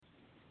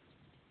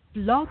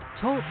Blog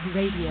Talk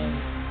Radio.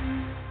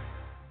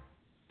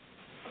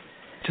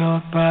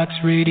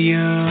 TalkBox Radio.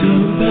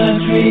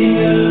 TalkBox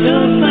Radio.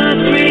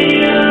 TalkBox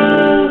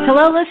Radio.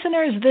 Hello,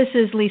 listeners. This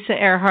is Lisa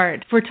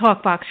Earhart for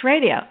TalkBox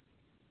Radio.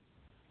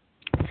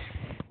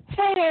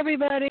 Hey,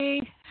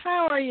 everybody.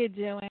 How are you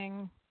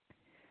doing?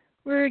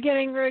 We're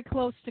getting very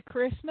close to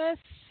Christmas,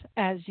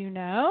 as you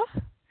know.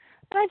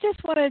 I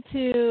just wanted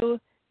to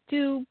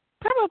do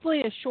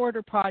probably a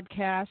shorter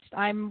podcast.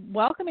 I'm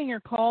welcoming your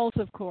calls,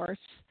 of course,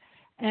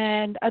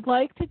 and I'd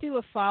like to do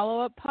a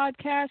follow-up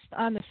podcast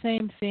on the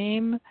same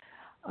theme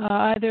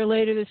either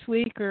later this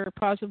week or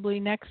possibly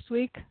next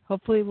week.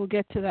 Hopefully we'll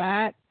get to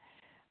that.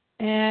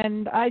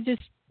 And I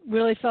just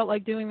really felt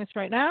like doing this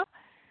right now.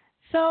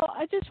 So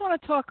I just want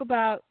to talk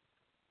about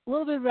a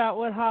little bit about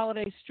what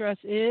holiday stress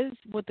is,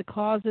 what the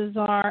causes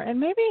are, and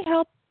maybe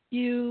help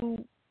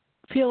you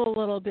feel a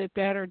little bit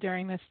better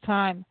during this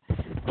time.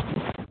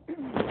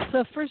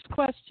 So first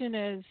question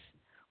is,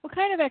 what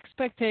kind of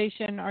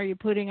expectation are you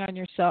putting on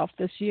yourself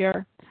this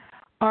year?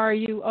 Are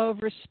you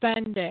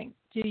overspending?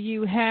 Do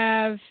you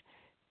have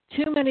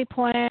too many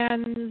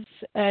plans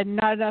and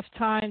not enough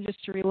time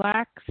just to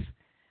relax?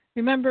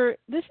 Remember,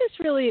 this is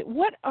really,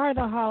 what are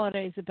the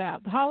holidays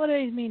about? The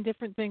holidays mean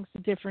different things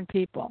to different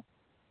people.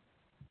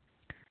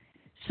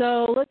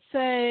 So let's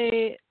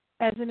say,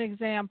 as an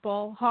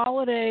example,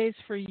 holidays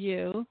for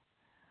you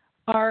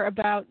are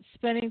about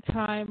spending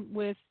time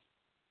with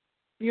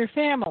your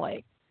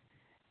family.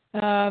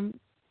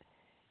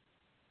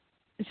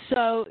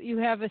 So you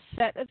have a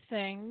set of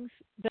things,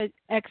 that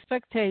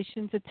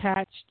expectations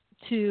attached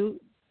to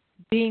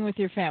being with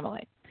your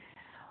family.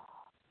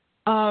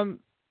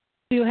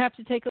 You have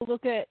to take a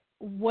look at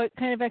what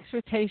kind of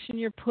expectation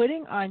you're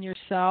putting on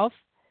yourself.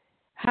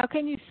 How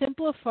can you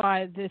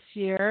simplify this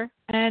year?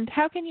 And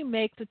how can you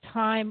make the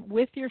time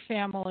with your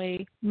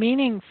family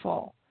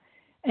meaningful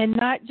and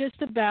not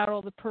just about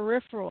all the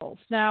peripherals?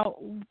 Now,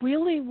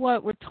 really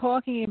what we're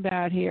talking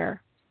about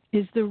here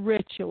is the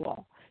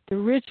ritual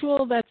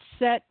that's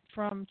set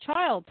from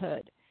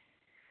childhood.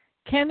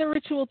 Can the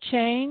ritual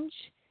change?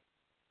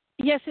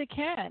 Yes, it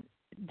can.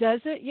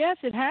 Does it? Yes,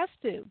 it has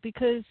to,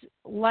 because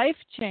life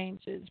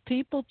changes.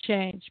 People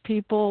change.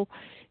 People,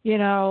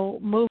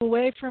 move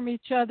away from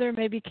each other,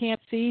 maybe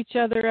can't see each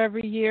other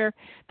every year.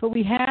 But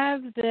we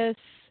have this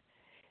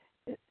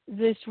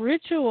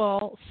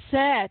ritual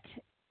set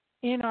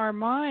in our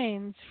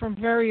minds from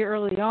very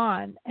early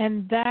on,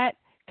 and that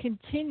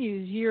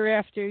continues year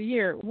after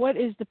year. What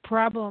is the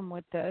problem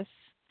with this?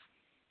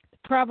 The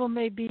problem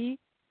may be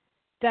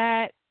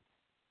that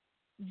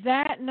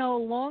no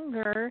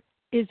longer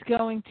is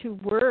going to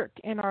work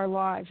in our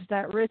lives,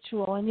 that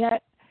ritual, and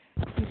yet,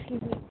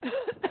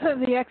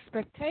 the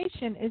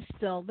expectation is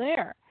still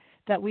there,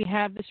 that we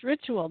have this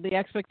ritual, the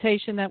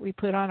expectation that we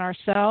put on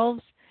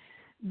ourselves,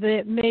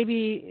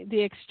 maybe the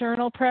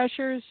external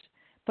pressures,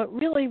 but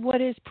really, what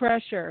is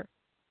pressure?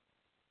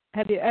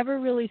 Have you ever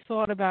really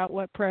thought about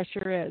what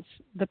pressure is?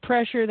 The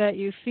pressure that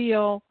you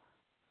feel,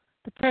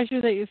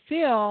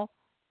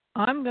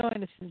 I'm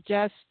going to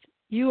suggest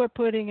you are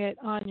putting it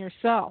on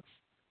yourself.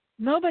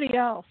 Nobody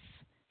else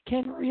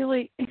can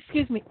really,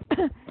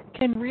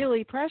 can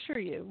really pressure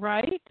you,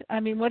 right? I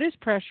mean, what is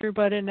pressure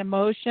but an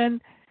emotion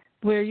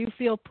where you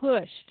feel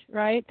pushed,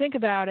 right? Think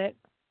about it.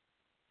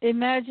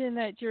 Imagine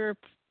that you're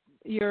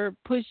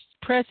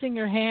pressing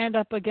your hand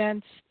up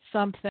against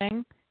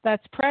something.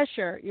 That's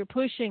pressure. You're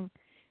pushing.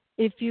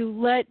 If you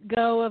let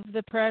go of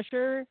the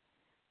pressure,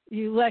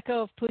 you let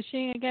go of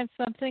pushing against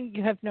something,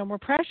 you have no more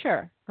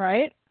pressure,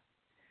 right?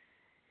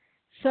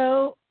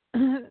 So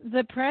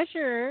the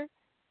pressure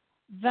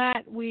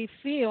that we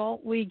feel,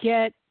 we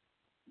get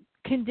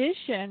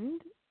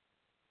conditioned,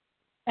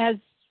 as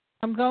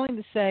I'm going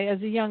to say,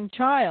 as a young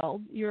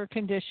child, you're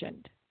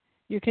conditioned.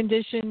 You're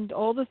conditioned,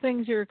 all the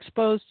things you're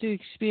exposed to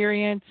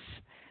experience,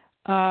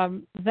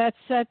 that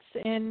sets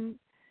in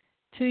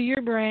to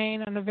your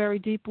brain on a very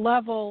deep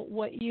level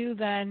what you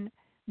then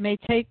may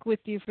take with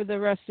you for the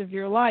rest of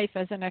your life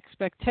as an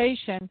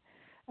expectation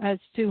as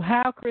to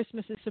how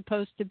Christmas is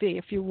supposed to be.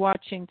 If you're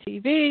watching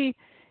TV,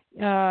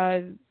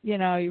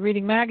 you're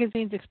reading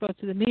magazines, exposed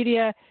to the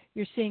media,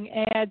 you're seeing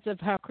ads of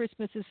how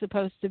Christmas is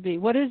supposed to be.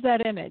 What is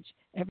that image?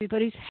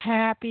 Everybody's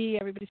happy,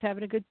 everybody's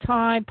having a good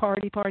time,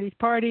 party,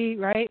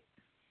 right?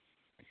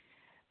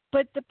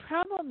 But the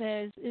problem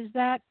is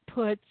that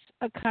puts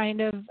a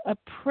kind of a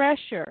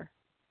pressure,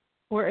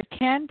 or it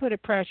can put a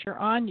pressure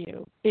on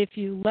you if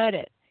you let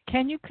it.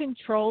 Can you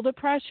control the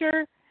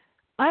pressure?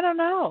 I don't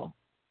know.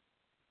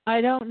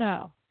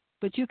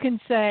 But you can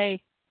say,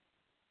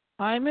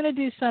 I'm going to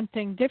do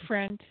something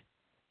different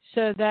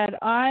so that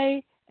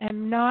I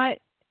am not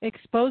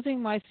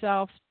exposing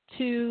myself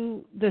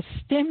to the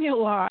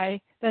stimuli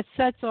that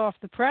sets off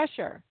the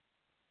pressure.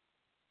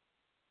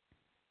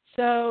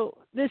 So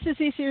this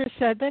is easier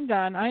said than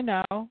done, I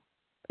know,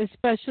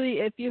 especially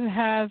if you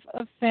have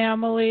a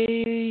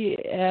family,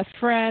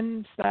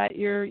 friends that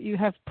you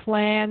have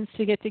plans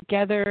to get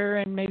together,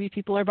 and maybe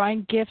people are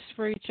buying gifts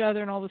for each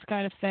other and all this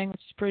kind of thing,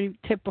 which is pretty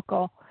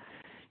typical.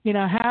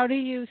 How do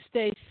you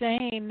stay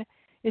sane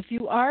if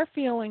you are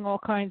feeling all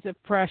kinds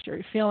of pressure,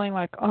 you're feeling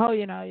like, oh,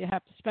 you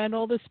have to spend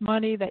all this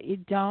money that you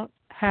don't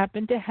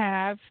happen to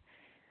have,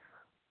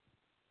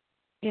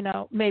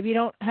 maybe you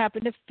don't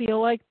happen to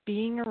feel like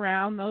being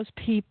around those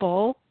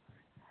people.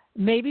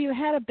 Maybe you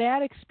had a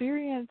bad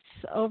experience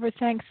over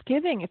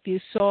Thanksgiving if you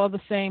saw the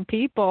same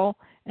people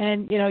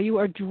and, you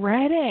are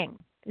dreading.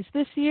 Is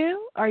this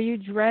you? Are you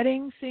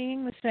dreading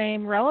seeing the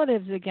same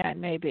relatives again,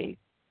 maybe?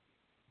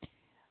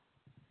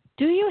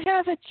 Do you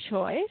have a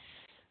choice?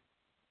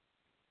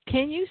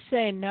 Can you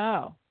say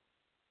no?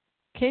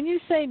 Can you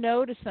say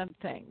no to some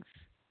things?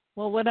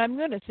 Well, what I'm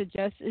going to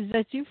suggest is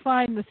that you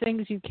find the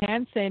things you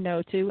can say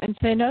no to and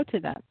say no to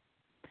them.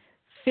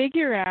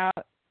 Figure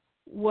out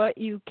what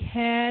you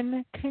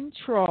can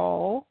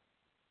control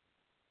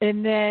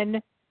and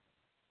then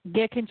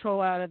get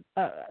control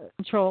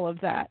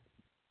of that.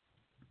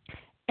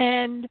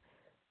 And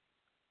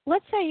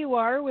let's say you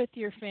are with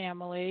your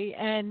family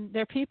and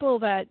there are people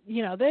that,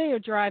 they are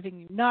driving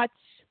you nuts.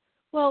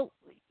 Well,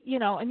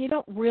 and you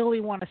don't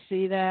really want to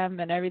see them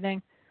and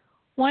everything.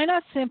 Why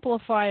not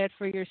simplify it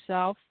for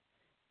yourself?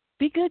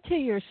 Be good to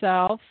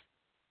yourself.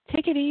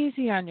 Take it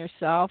easy on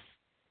yourself.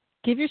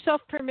 Give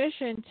yourself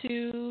permission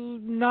to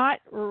not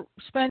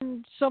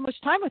spend so much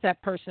time with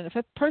that person. If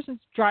a person's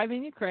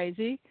driving you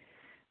crazy,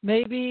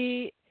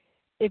 maybe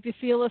if you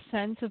feel a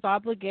sense of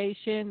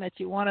obligation that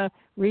you want to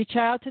reach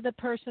out to the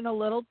person a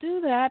little,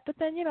 do that. But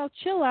then,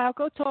 chill out.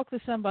 Go talk to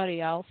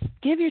somebody else.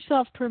 Give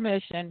yourself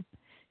permission.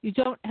 You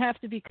don't have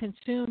to be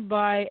consumed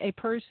by a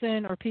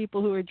person or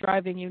people who are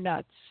driving you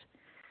nuts.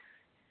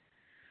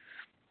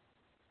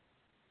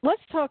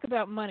 Let's talk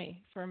about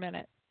money for a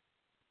minute.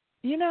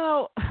 This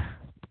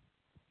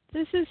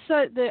is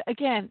this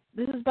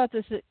is about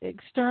this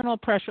external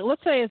pressure.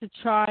 Let's say as a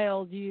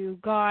child you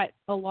got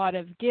a lot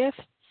of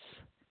gifts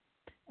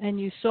and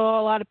you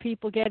saw a lot of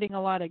people getting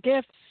a lot of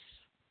gifts,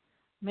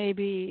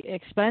 maybe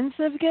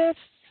expensive gifts.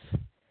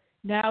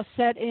 Now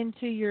set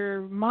into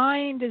your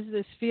mind is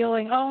this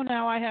feeling, oh,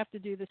 now I have to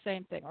do the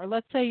same thing. Or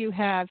let's say you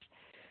have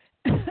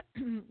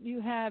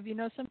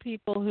some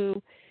people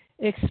who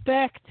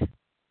expect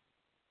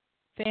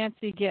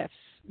fancy gifts.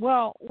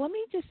 Well, let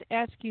me just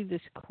ask you this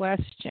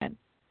question.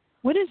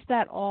 What is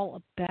that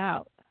all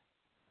about?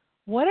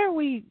 What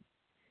happened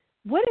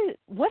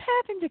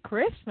to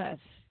Christmas?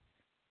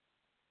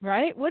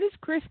 Right? What does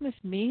Christmas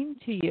mean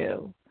to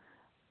you?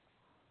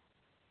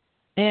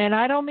 And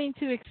I don't mean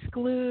to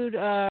exclude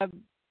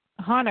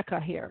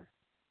Hanukkah here.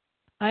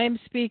 I am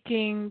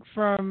speaking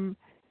from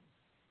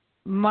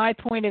my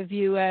point of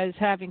view as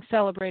having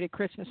celebrated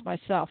Christmas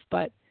myself.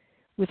 But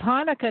with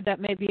Hanukkah, that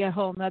may be a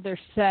whole other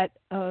set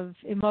of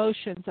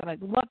emotions, and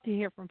I'd love to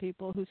hear from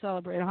people who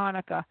celebrate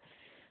Hanukkah.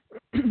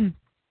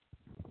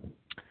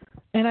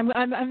 And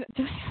I'm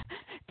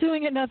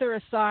doing another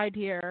aside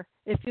here.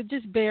 If you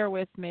just bear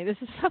with me, this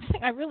is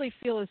something I really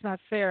feel is not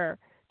fair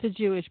to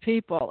Jewish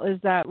people, is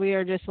that we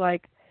are just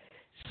like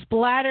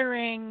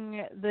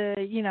splattering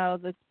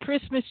the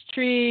Christmas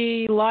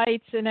tree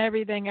lights and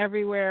everything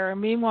everywhere.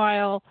 And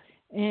meanwhile,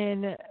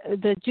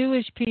 the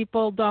Jewish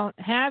people don't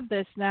have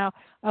this. Now,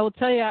 I will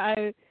tell you,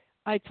 I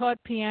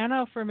taught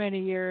piano for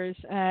many years,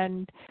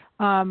 and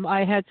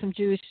I had some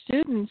Jewish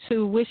students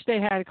who wished they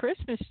had a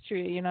Christmas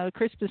tree, the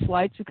Christmas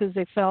lights, because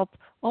they felt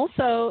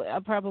also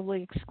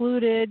probably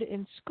excluded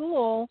in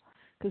school.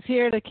 Because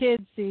here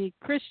the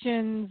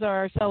Christians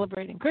are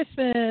celebrating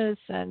Christmas,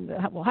 and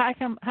well, how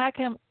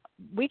come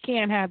we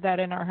can't have that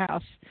in our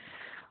house?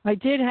 I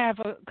did have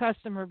a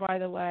customer, by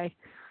the way,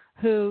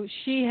 who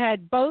she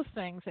had both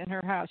things in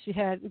her house.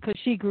 Because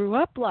she grew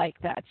up like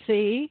that.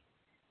 See,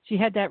 she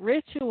had that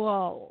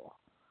ritual,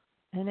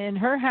 and in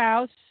her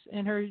house,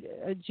 in her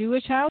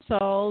Jewish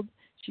household,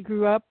 she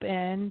grew up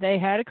in, they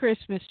had a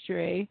Christmas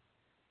tree,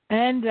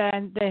 and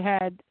then they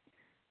had,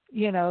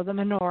 the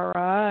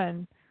menorah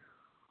and.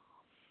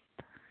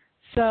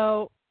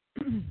 So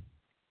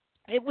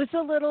it was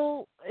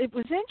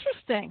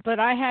interesting, but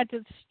I had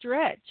to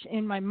stretch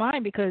in my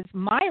mind because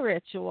my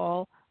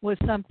ritual was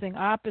something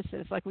opposite.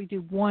 It's like we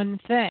do one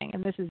thing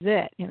and this is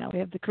it. We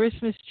have the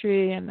Christmas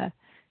tree and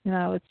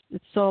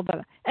it's all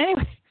about.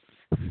 Anyway,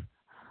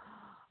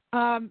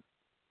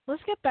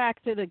 let's get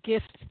back to the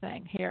gift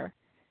thing here.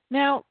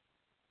 Now,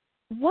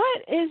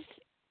 what is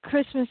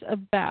Christmas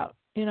about?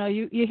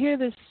 You hear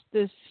this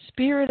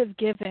spirit of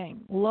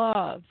giving,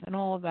 love, and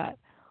all of that.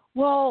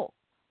 Well,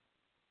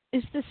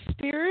 is the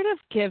spirit of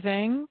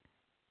giving,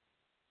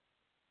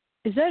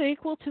 is that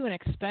equal to an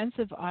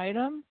expensive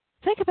item?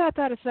 Think about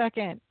that a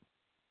second.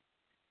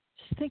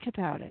 Just think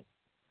about it.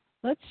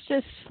 Let's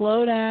just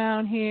slow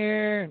down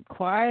here and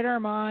quiet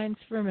our minds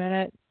for a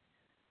minute.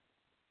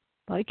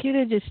 I'd like you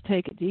to just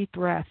take a deep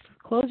breath.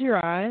 Close your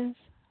eyes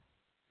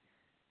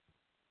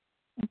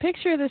and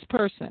picture this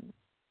person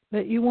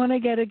that you want to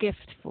get a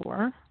gift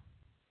for.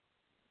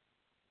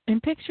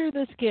 And picture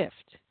this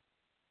gift.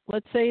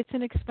 Let's say it's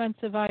an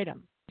expensive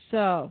item.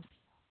 So,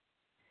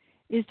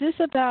 is this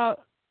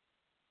about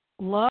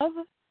love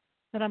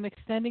that I'm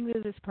extending to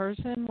this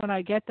person when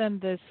I get them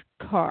this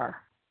car?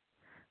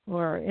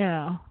 Or,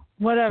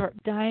 whatever,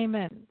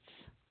 diamonds,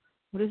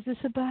 What is this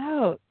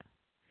about?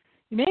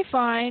 You may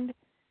find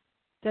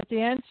that the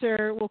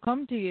answer will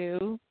come to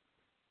you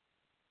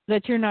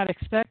that you're not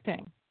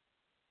expecting.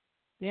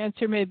 The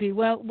answer may be,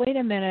 well, wait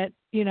a minute,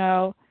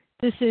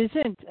 this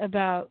isn't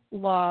about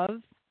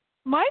love.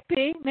 Might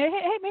be.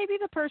 Maybe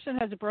the person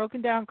has a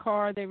broken down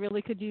car. They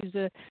really could use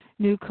a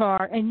new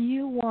car, and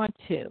you want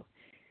to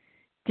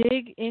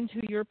dig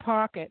into your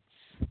pockets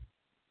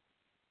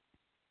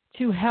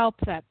to help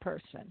that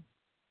person.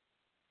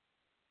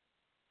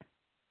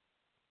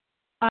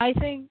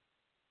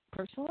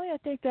 Personally, I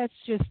think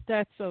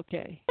that's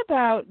okay.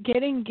 About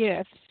getting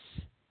gifts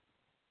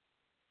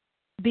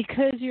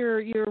because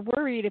you're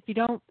worried if you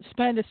don't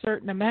spend a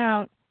certain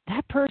amount,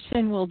 that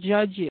person will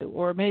judge you,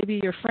 or maybe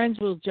your friends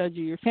will judge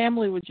you, your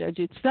family will judge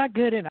you. It's not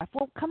good enough.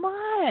 Well, come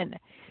on.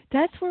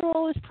 That's where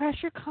all this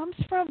pressure comes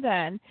from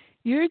then.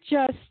 You're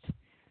just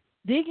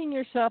digging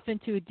yourself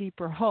into a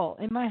deeper hole,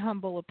 in my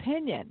humble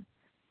opinion.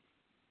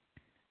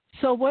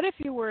 So what if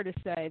you were to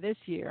say this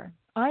year,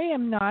 I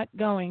am not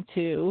going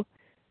to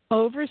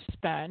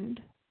overspend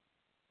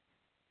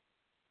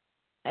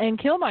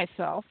and kill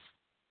myself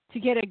to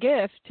get a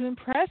gift to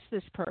impress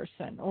this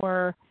person?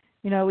 Or,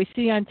 we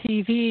see on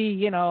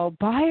TV,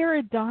 buy her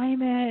a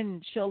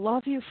diamond, she'll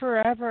love you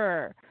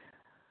forever.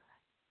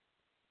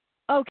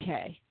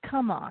 Okay,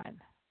 come on.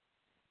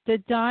 The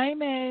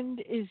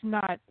diamond is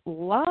not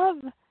love.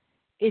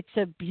 It's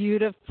a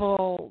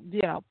beautiful,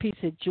 piece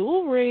of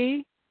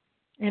jewelry,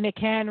 and it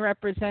can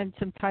represent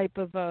some type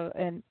of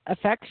an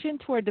affection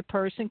toward the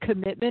person,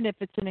 commitment if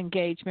it's an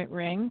engagement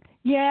ring.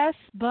 Yes,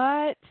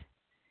 but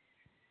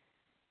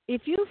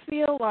if you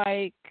feel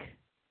like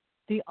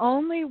the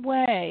only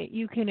way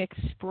you can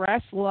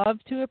express love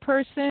to a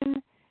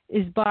person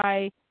is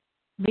by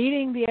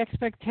meeting the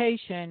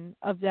expectation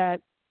of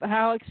that,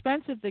 how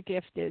expensive the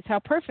gift is, how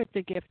perfect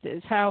the gift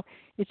is, how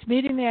it's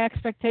meeting the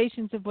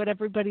expectations of what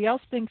everybody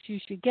else thinks you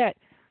should get,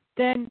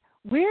 then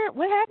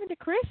what happened to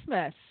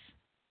Christmas?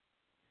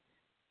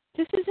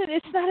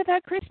 It's not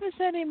about Christmas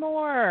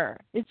anymore.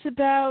 It's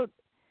about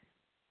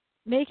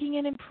making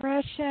an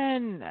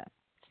impression.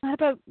 It's not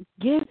about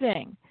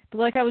giving. But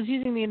like I was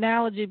using the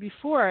analogy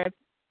before,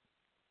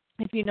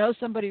 if you know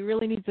somebody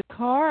really needs a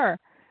car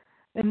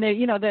and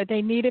that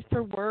they need it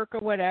for work or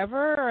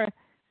whatever,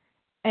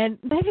 and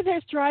maybe they're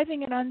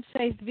driving an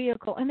unsafe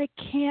vehicle and they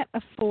can't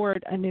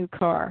afford a new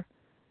car,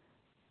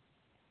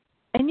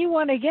 and you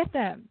want to get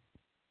them.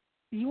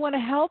 You want to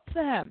help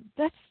them.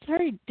 That's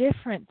very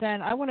different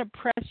than I want to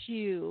press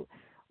you.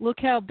 Look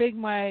how big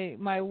my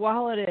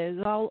wallet is.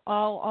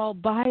 I'll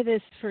buy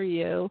this for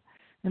you,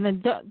 and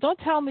then don't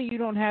tell me you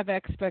don't have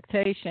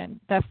expectation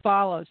that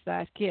follows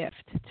that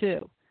gift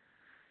too.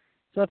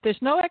 So if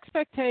there's no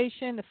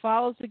expectation that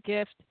follows the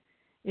gift,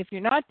 if you're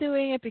not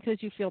doing it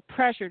because you feel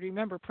pressured,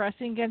 remember,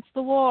 pressing against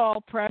the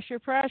wall, pressure.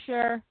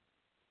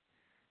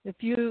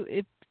 If you're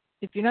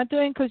not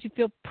doing it because you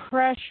feel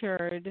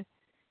pressured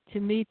to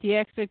meet the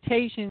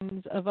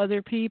expectations of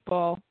other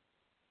people,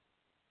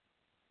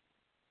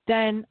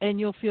 and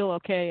you'll feel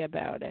okay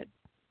about it.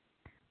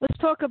 Let's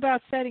talk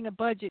about setting a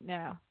budget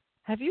now.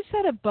 Have you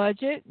set a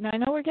budget? And I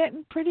know we're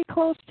getting pretty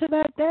close to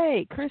that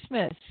day,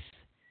 Christmas.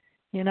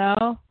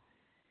 The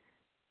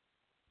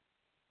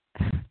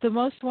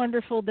most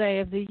wonderful day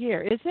of the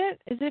year. Is it?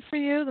 Is it for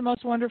you the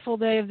most wonderful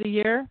day of the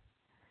year?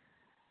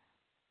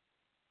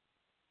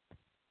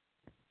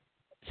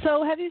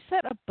 So have you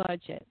set a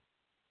budget?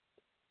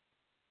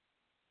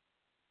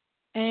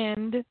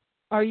 And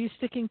are you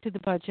sticking to the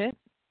budget?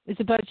 Is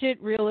the budget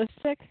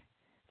realistic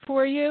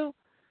for you?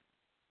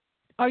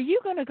 Are you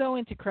going to go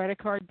into credit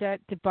card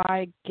debt to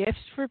buy gifts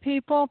for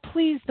people?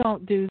 Please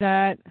don't do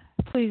that.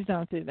 Please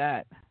don't do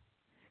that.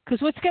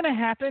 Because what's going to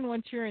happen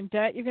once you're in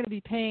debt, you're going to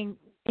be paying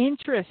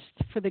interest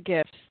for the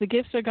gifts. The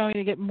gifts are going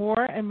to get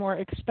more and more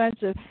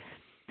expensive.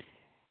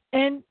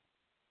 And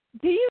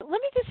let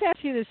me just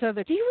ask you this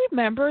do you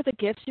remember the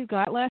gifts you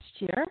got last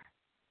year?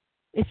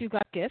 If you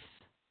got gifts?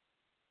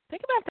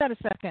 Think about that a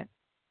second.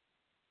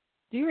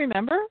 Do you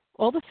remember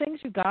all the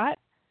things you got?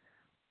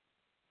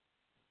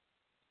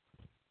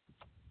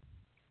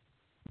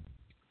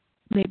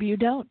 Maybe you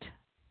don't.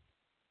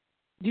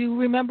 Do you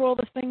remember all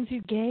the things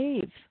you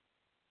gave?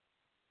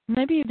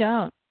 Maybe you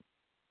don't.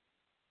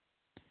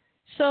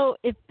 So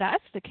if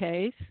that's the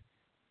case,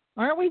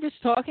 aren't we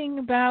just talking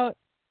about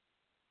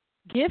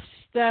gifts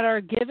that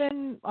are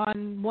given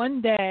on one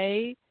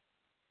day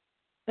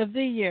of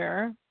the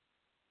year,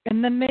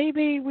 and then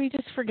maybe we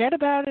just forget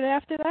about it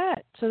after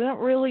that? So they don't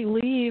really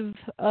leave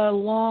a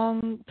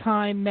long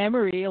time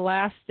memory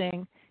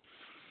lasting.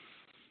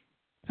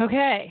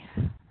 Okay.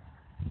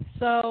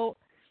 So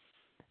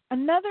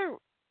another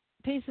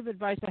piece of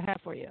advice I have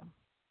for you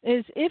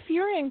is if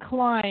you're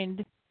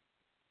inclined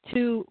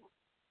to,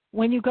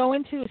 when you go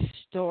into a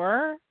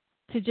store,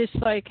 to just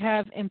like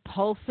have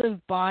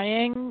impulsive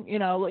buying, you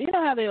know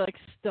how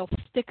they'll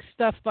stick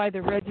stuff by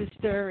the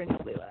register and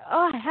they'll be like,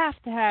 oh, I have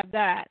to have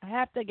that. I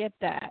have to get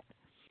that.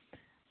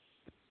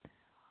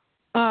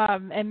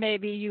 And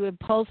maybe you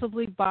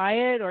impulsively buy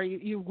it, or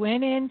you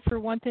went in for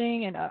one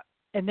thing and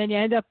and then you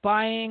end up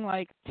buying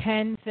like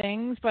 10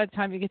 things by the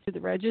time you get to the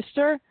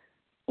register.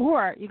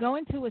 Or you go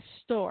into a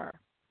store.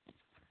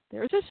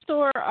 There's a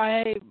store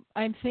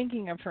I'm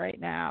thinking of right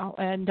now,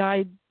 and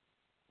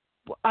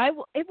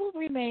it will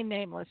remain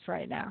nameless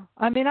right now.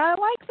 I mean, I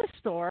like the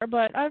store,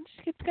 but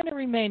it's going to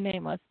remain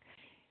nameless.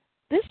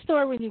 This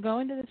store, when you go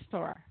into the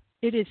store,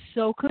 it is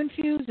so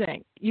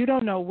confusing. You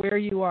don't know where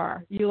you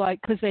are.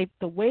 Because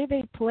the way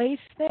they place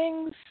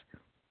things,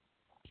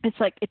 it's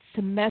like it's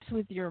to mess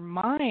with your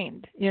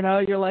mind.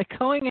 You're like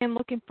going in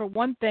looking for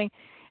one thing,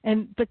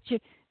 but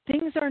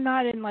things are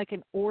not in like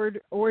an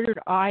ordered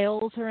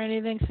aisles or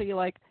anything. So you're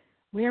like,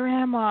 where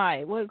am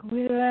I?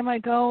 Where am I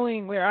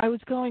going? Where I was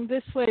going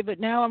this way, but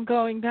now I'm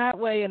going that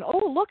way. And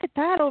oh, look at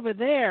that over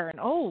there. And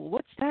oh,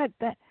 what's that?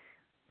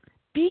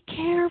 Be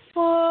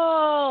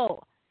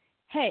careful.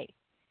 Hey,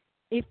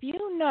 if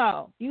you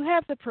know you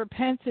have the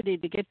propensity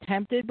to get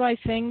tempted by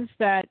things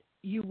that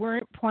you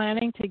weren't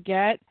planning to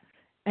get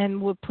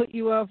and would put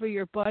you over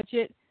your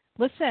budget,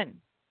 listen,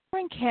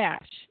 bring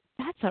cash.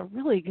 That's a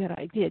really good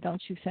idea,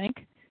 don't you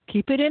think?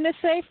 Keep it in a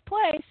safe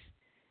place,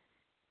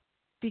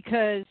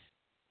 because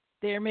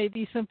there may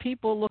be some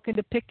people looking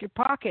to pick your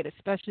pocket,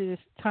 especially this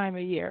time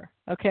of year,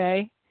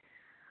 okay?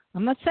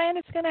 I'm not saying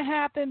it's going to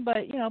happen,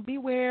 but,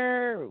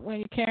 beware when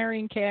you're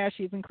carrying cash,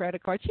 even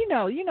credit cards. You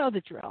know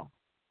the drill.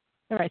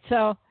 All right,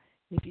 so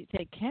if you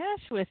take cash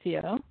with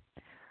you,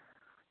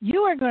 you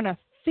are going to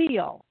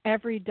feel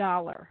every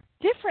dollar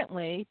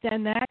differently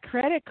than that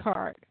credit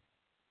card.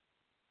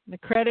 The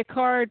credit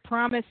card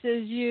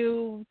promises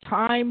you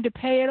time to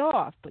pay it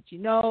off, but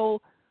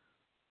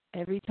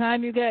every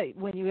time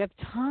when you have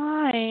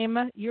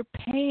time, you're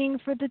paying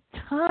for the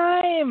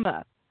time.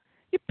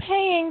 You're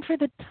paying for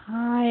the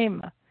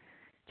time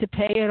to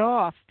pay it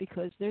off,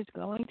 because there's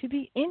going to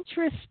be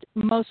interest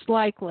most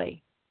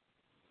likely.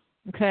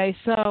 Okay,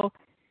 so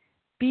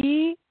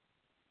be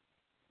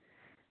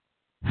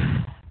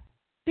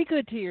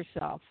good to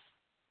yourself.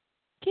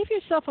 Give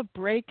yourself a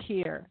break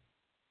here.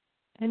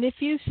 And if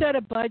you set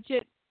a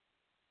budget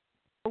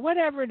or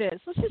whatever it is,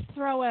 let's just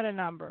throw out a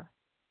number.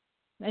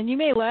 And you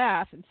may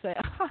laugh and say,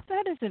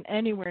 that isn't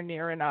anywhere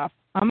near enough.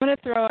 I'm going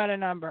to throw out a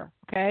number,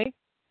 okay?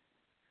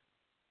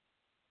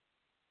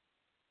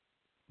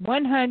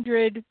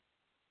 $150.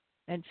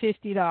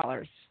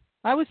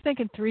 I was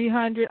thinking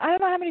 $300. I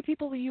don't know how many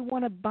people you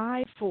want to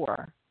buy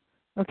for,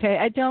 okay?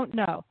 I don't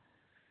know.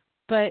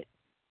 But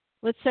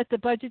let's set the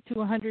budget to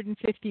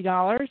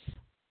 $150,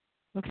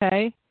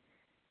 okay?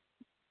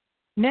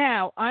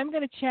 Now, I'm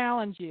going to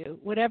challenge you.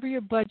 Whatever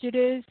your budget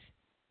is,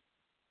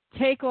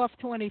 take off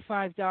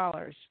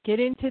 $25. Get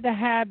into the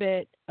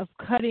habit of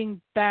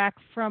cutting back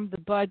from the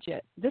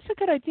budget. This is a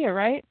good idea,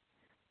 right?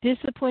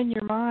 Discipline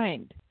your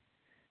mind.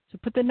 So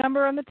put the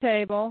number on the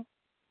table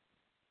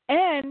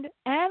and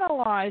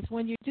analyze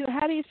when you do.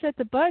 How do you set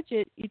the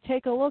budget? You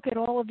take a look at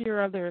all of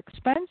your other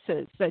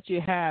expenses that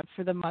you have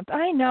for the month.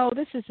 I know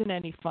this isn't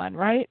any fun,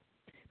 right?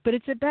 But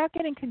it's about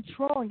getting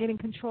control and getting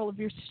control of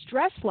your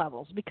stress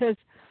levels, because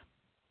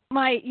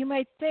you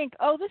might think,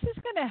 this is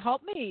going to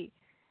help me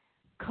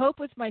cope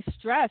with my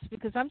stress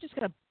because I'm just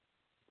going to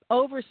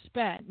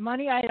overspend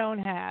money I don't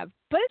have.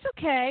 But it's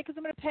okay because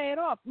I'm going to pay it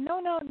off. No.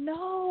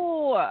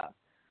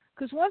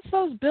 Because once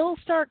those bills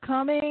start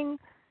coming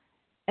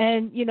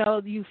and,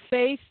 you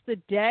face the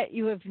debt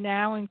you have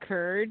now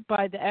incurred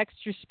by the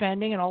extra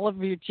spending and all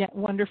of your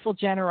wonderful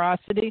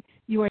generosity,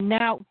 you are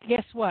now,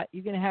 guess what?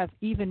 You're going to have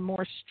even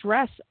more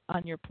stress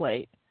on your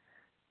plate.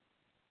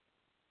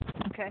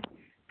 Okay?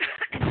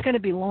 It's going to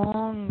be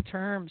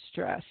long-term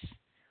stress,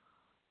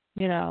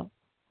 And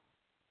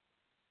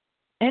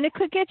it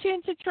could get you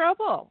into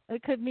trouble.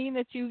 It could mean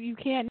that you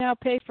can't now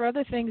pay for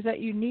other things that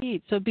you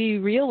need. So be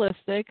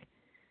realistic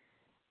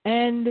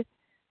and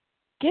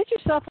get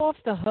yourself off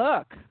the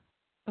hook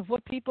of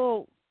what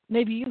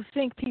maybe you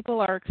think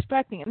people are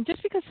expecting. And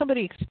just because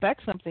somebody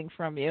expects something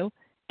from you,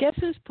 guess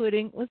who's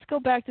let's go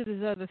back to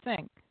this other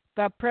thing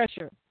about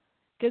pressure.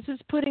 Guess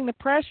who's putting the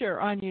pressure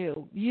on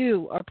you?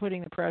 You are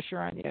putting the pressure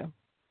on you.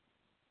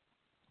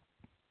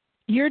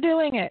 You're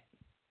doing it.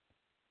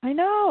 I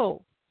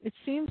know. It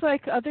seems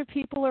like other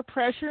people are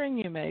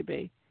pressuring you,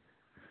 maybe.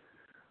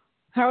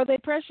 How are they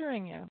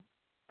pressuring you?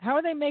 How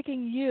are they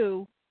making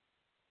you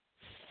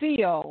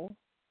feel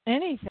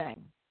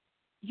anything?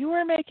 You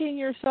are making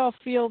yourself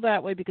feel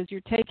that way because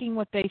you're taking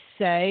what they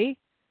say,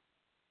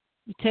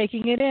 you're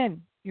taking it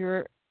in.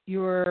 You're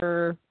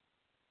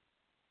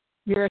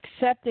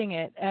accepting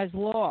it as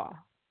law.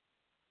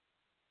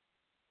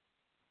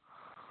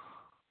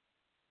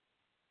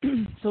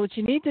 So what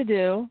you need to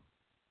do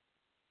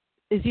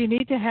is you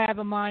need to have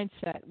a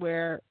mindset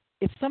where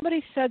if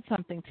somebody said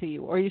something to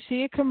you or you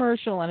see a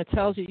commercial and it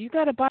tells you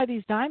got to buy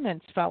these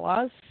diamonds,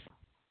 fellas.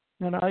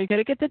 You got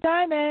to get the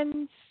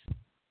diamonds.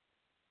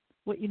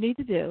 What you need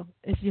to do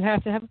is you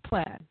have to have a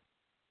plan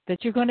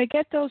that you're going to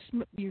get those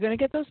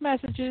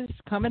messages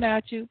coming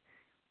at you,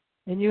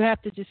 and you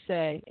have to just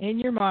say in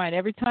your mind,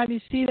 every time you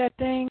see that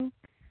thing,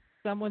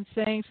 someone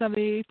saying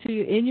something to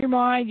you in your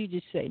mind, you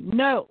just say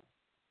no.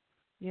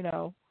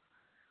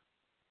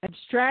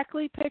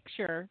 Abstractly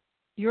picture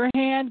your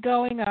hand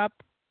going up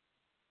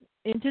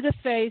into the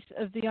face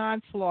of the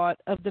onslaught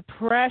of the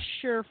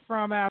pressure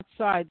from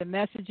outside, the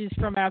messages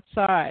from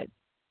outside,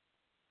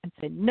 and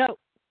say, no.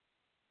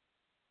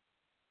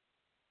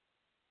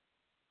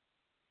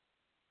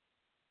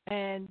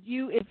 And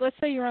if let's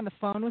say you're on the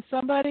phone with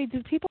somebody,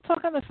 do people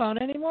talk on the phone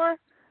anymore?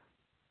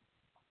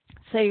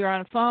 Say you're on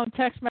a phone,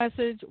 text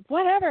message,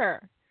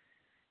 whatever.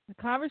 The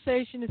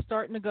conversation is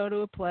starting to go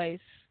to a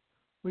place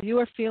where you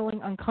are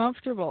feeling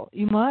uncomfortable.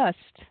 You must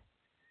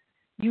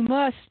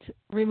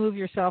remove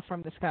yourself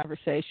from this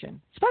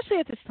conversation, especially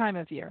at this time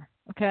of year,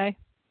 okay?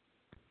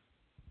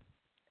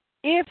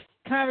 If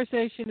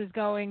conversation is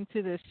going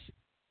to this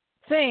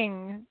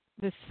thing,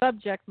 this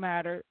subject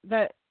matter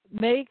that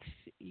makes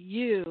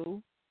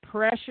you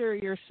pressure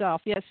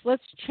yourself. Yes,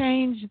 let's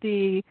change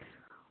the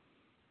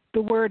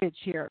wordage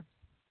here.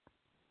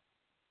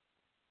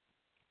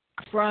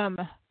 From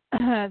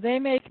they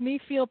make me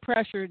feel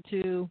pressured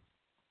to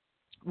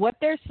what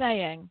they're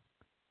saying.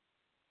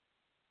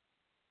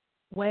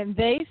 When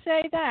they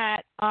say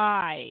that,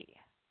 I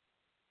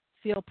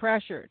feel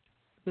pressured.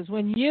 Because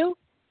when you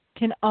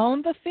can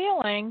own the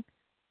feeling,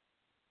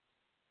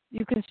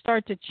 you can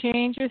start to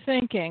change your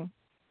thinking.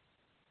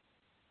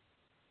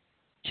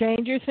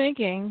 Change your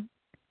thinking,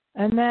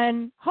 and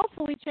then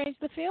hopefully change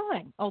the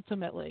feeling,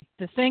 ultimately.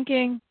 The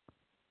thinking,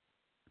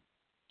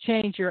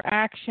 change your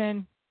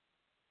action,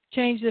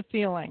 change the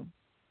feeling.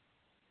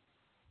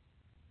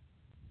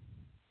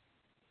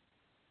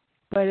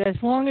 But as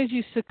long as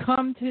you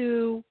succumb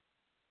to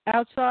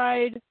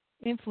outside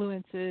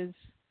influences,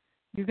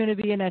 you're going to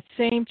be in that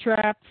same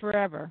trap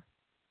forever,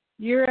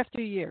 year after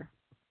year.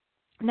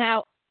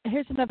 Now,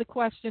 here's another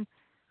question.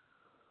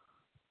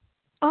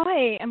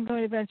 I am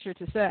going to venture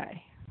to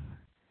say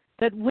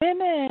that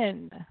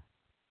women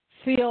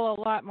feel a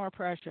lot more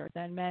pressure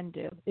than men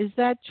do. Is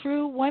that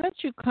true? Why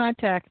don't you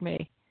contact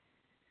me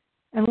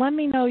and let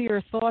me know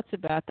your thoughts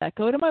about that?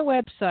 Go to my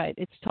website.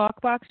 It's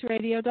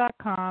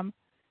talkboxradio.com.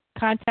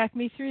 Contact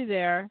me through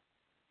there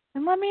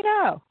and let me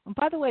know. And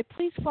by the way,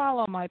 please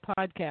follow my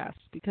podcast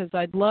because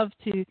I'd love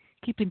to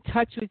keep in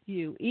touch with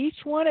you. Each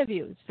one of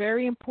you is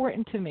very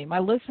important to me. My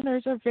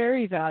listeners are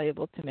very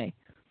valuable to me.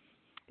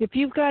 If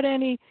you've got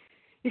any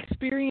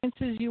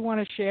experiences you want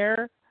to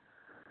share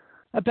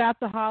about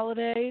the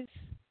holidays,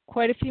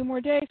 quite a few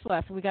more days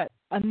left. We got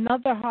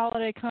another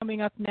holiday coming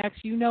up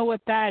next. You know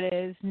what that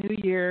is, New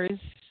Year's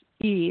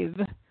Eve.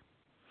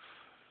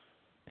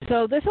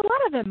 So there's a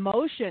lot of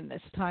emotion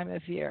this time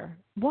of year.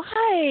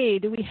 Why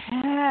do we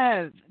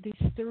have these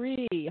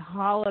three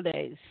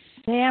holidays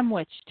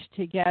sandwiched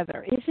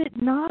together? Is it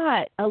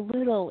not a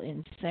little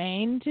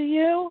insane to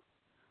you?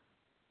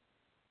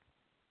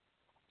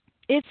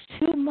 It's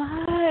too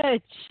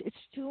much. It's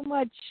too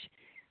much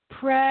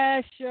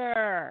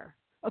pressure.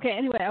 Okay,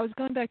 anyway, I was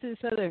going back to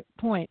this other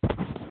point.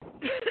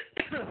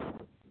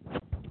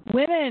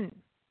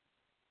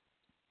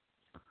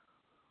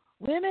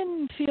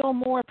 Women feel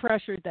more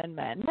pressured than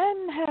men.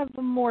 Men have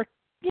a more,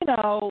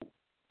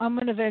 I'm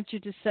going to venture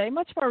to say,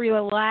 much more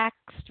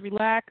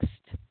relaxed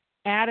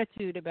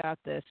attitude about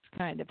this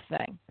kind of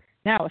thing.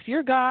 Now, if you're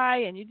a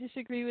guy and you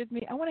disagree with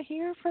me, I want to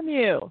hear from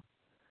you.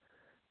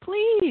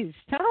 Please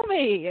tell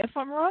me if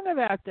I'm wrong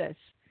about this.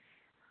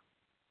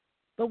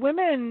 But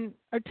women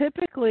are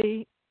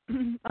typically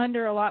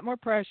under a lot more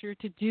pressure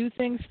to do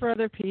things for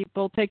other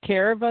people, take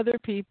care of other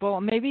people.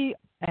 Maybe,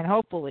 and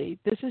hopefully,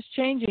 this is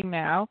changing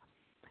now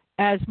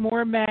as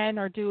more men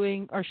are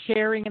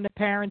sharing in the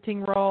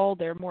parenting role.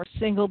 There are more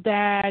single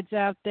dads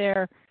out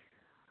there.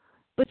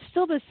 But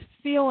still this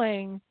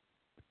feeling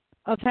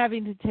of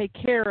having to take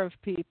care of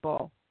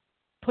people,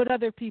 put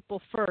other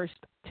people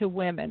first to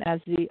women as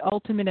the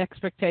ultimate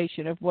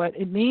expectation of what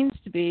it means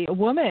to be a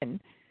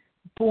woman,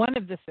 one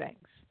of the things.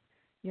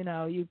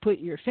 You put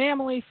your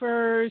family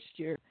first,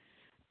 if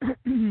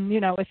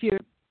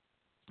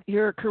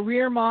you're a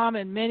career mom,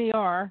 and many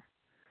are,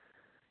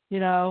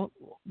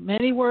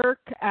 many work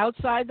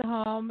outside the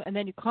home, and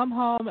then you come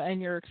home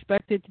and you're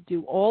expected to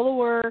do all the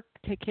work,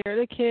 take care of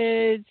the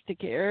kids, take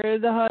care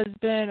of the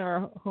husband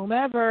or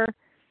whomever,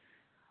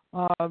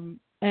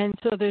 and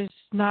so there's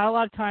not a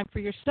lot of time for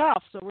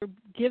yourself. So we're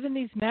given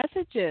these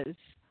messages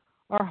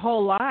our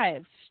whole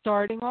lives,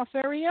 starting off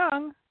very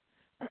young,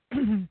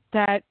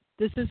 that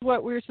this is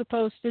what we're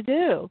supposed to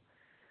do.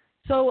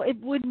 So it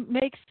would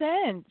make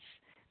sense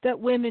that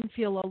women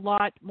feel a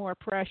lot more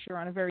pressure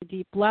on a very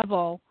deep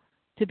level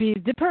to be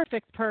the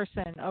perfect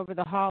person over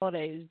the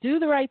holidays, do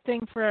the right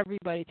thing for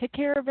everybody, take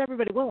care of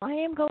everybody. Well, I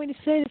am going to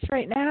say this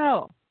right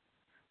now.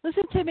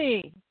 Listen to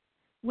me,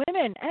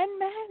 women and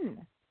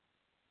men.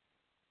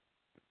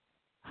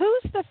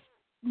 Who's the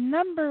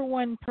number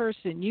one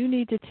person you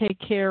need to take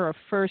care of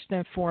first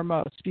and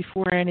foremost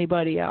before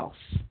anybody else?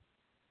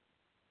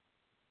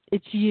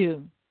 It's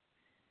you.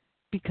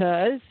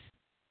 Because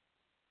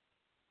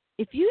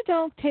if you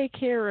don't take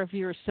care of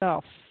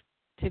yourself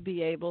to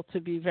be able to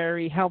be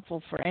very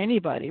helpful for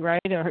anybody,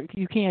 right? Or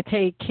you can't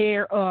take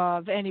care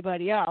of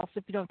anybody else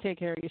if you don't take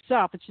care of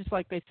yourself. It's just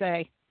like they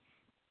say,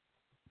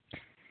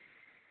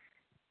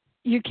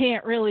 you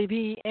can't really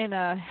be in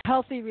a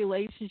healthy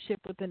relationship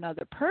with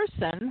another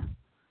person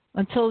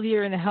until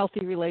you're in a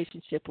healthy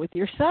relationship with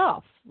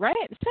yourself, right?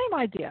 Same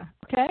idea,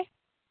 okay?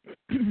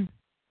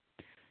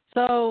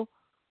 So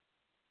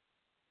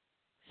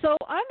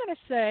I'm going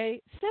to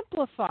say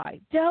simplify,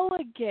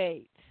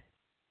 delegate.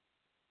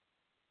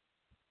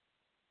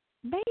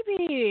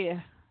 Maybe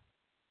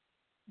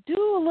do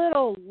a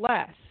little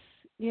less,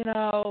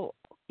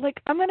 like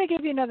I'm going to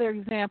give you another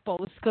example.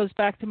 This goes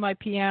back to my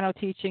piano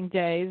teaching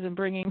days and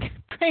bringing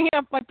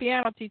up my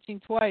piano teaching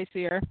twice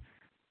here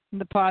in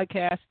the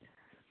podcast.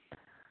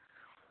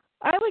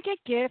 I would get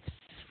gifts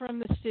from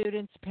the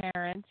students'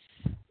 parents,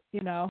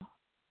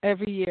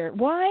 every year.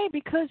 Why?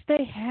 Because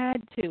they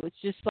had to.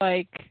 It's just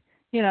like,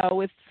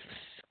 with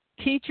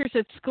teachers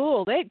at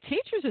school.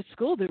 Teachers at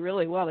school do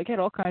really well. They get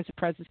all kinds of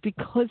presents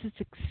because it's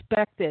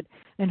expected.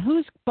 And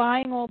who's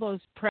buying all those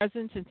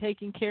presents and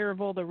taking care of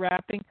all the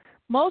wrapping?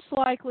 Most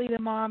likely the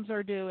moms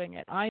are doing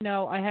it. I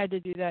know. I had to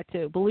do that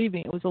too. Believe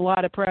me, it was a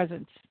lot of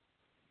presents.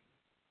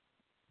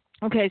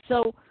 Okay,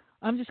 so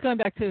I'm just going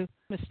back to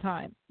this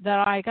time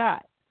that I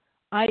got.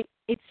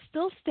 It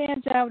still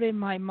stands out in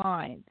my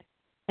mind.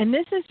 And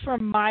this is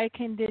from my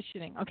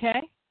conditioning, okay?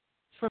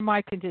 It's from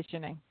my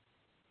conditioning.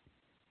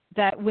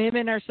 That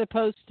women are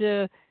supposed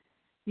to,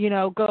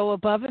 go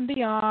above and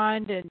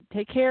beyond and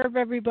take care of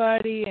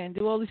everybody and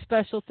do all these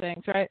special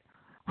things, right?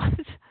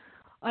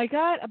 I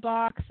got a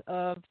box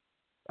of,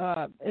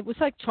 it was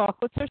like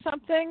chocolates or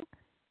something,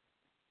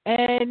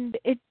 and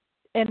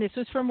this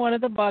was from one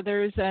of the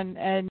mothers,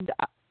 and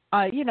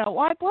I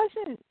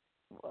wasn't,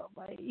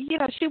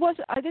 she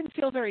wasn't. I didn't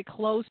feel very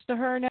close to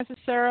her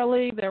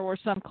necessarily. There were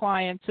some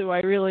clients who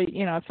I really,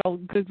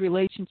 felt good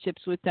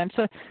relationships with them.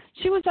 So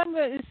she was. I'm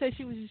going to say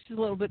she was just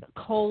a little bit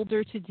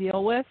colder to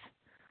deal with.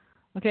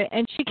 Okay,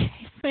 and she gave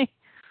me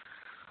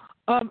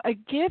a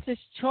gift, this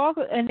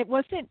chocolate, and it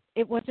wasn't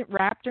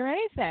wrapped or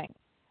anything.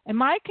 And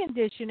my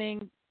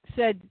conditioning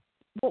said,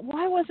 well,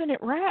 why wasn't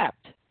it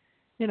wrapped?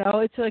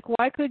 It's like,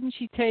 why couldn't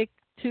she take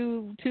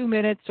 2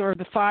 minutes or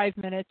the 5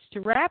 minutes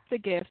to wrap the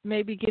gift,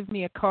 maybe give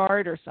me a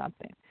card or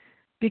something?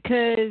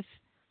 Because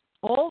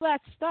all that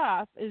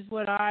stuff is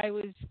what I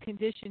was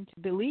conditioned to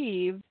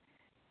believe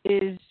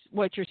is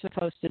what you're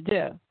supposed to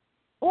do.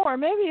 Or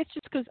maybe it's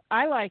just because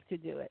I like to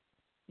do it.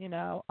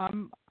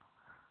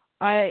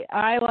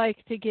 I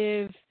like to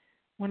give,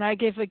 when I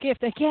give a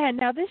gift. Again,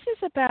 now this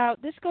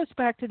goes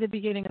back to the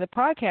beginning of the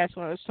podcast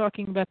when I was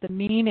talking about the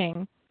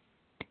meaning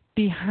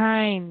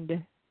behind.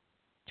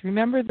 Do you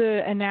remember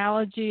the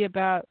analogy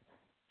about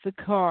the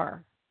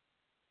car?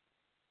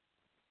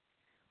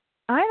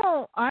 I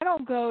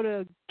don't go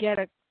to get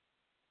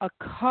a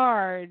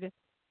card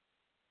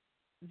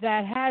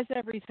that has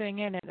everything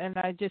in it and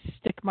I just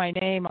stick my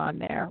name on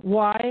there.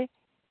 Why?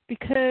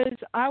 Because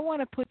I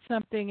want to put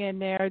something in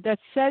there that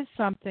says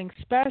something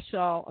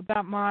special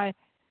about my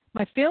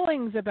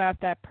feelings about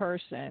that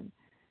person.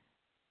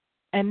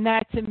 And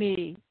that to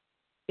me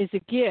is a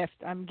gift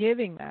I'm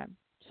giving them.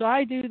 So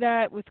I do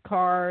that with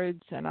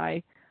cards, and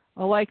I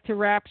like to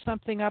wrap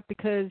something up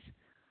because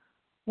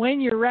when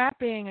you're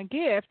wrapping a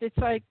gift, it's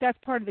like that's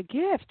part of the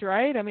gift,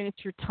 right? I mean,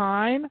 it's your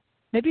time.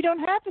 Maybe you don't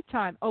have the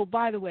time. Oh,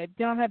 by the way, if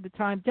you don't have the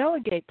time,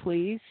 delegate,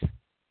 please.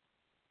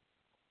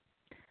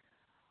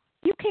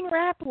 You can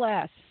wrap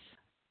less.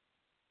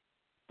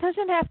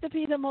 Doesn't have to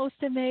be the most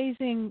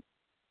amazing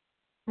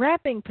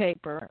wrapping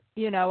paper.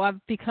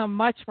 I've become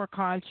much more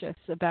conscious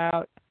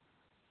about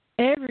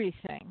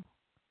everything.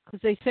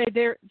 Because they say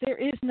there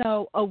is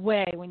no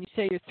away. When you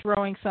say you're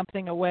throwing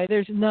something away,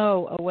 there's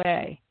no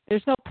away.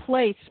 There's no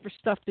place for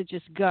stuff to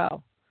just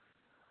go.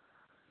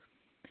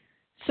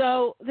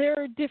 So there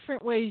are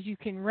different ways you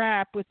can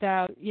wrap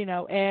without,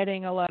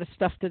 adding a lot of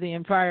stuff to the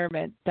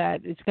environment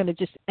that is going to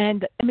just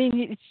end. I mean,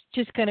 it's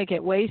just going to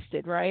get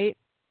wasted, right?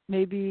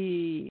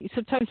 Maybe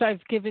sometimes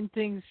I've given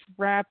things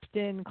wrapped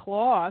in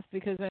cloth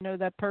because I know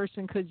that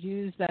person could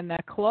use then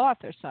that cloth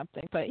or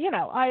something. But,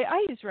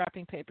 I use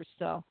wrapping paper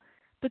still.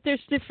 But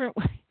there's different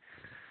ways.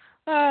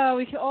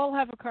 We can all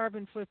have a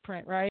carbon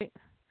footprint, right?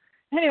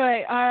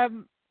 Anyway,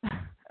 I'm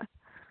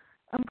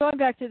going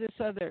back to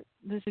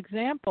this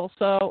example.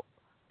 So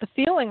the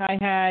feeling I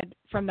had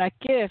from that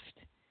gift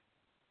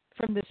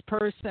from this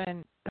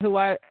person who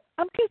I'm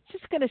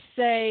just going to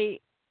say,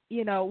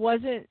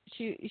 wasn't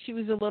she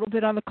was a little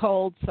bit on the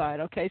cold side.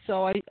 Okay,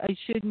 so I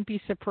shouldn't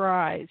be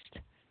surprised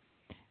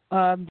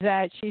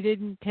that she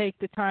didn't take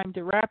the time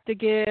to wrap the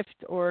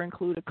gift or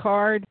include a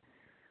card.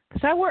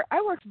 Because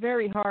I worked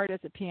very hard as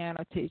a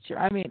piano teacher.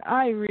 I mean,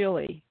 I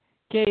really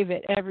gave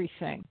it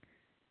everything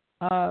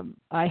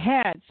I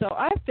had. So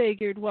I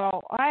figured,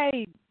 well,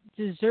 I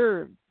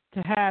deserved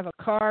to have a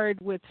card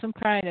with some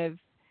kind of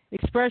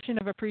expression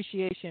of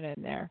appreciation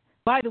in there.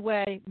 By the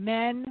way,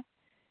 men,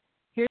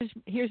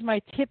 here's my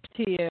tip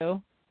to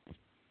you.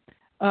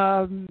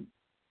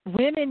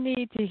 Women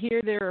need to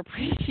hear they're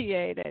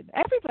appreciated.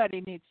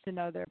 Everybody needs to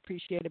know they're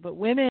appreciated, but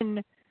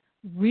women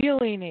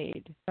really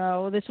need.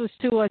 So this was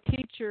to a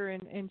teacher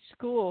in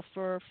school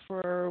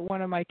for one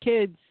of my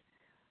kids.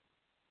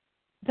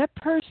 that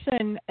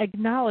person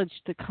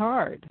acknowledged the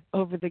card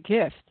over the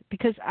gift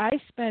because I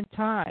spent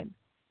time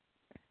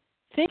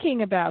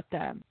thinking about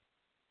them,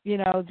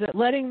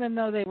 letting them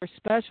know they were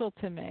special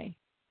to me.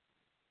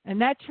 And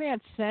that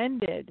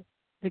transcended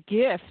the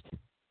gift.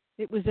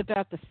 It was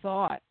about the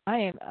thought.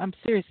 I'm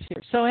serious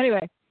here. So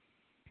anyway,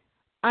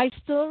 I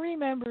still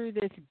remember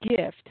this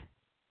gift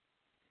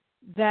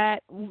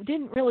that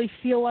didn't really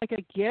feel like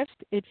a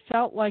gift. It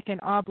felt like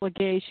an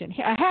obligation.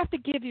 I have to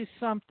give you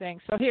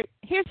something. So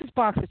here's this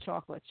box of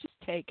chocolates. Just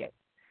take it.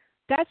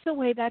 That's the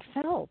way that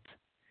felt.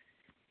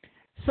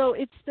 So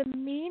it's the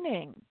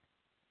meaning.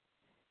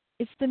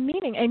 It's the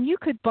meaning. And you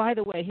could, by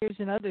the way, here's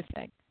another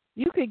thing.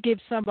 You could give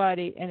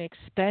somebody an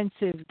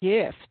expensive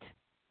gift.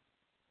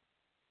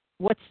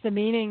 What's the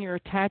meaning you're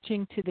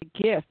attaching to the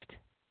gift?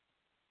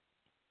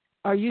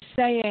 Are you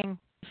saying,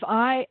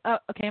 I'm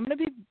going to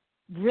be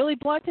really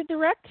blunt and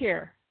direct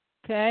here,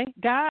 okay?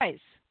 Guys,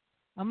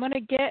 I'm going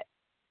to get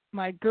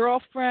my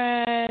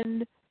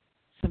girlfriend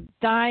some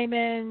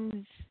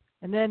diamonds,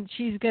 and then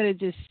she's going to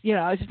just,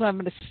 I'm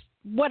going to,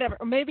 whatever.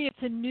 Or maybe it's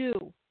a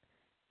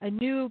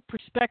new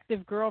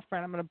prospective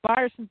girlfriend. I'm going to buy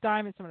her some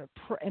diamonds. I'm going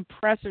to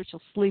impress her.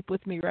 She'll sleep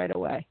with me right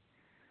away.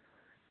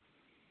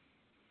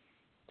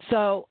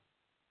 So,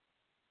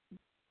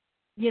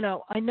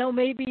 I know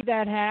maybe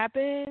that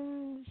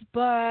happens,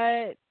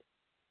 but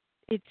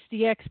it's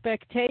the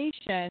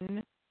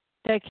expectation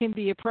that can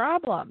be a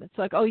problem. It's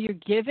like, oh, you're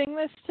giving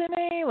this to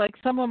me? Like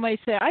someone might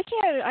say, I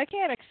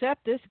can't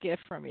accept this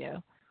gift from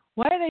you.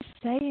 Why are they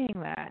saying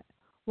that?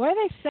 Why are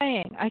they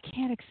saying, I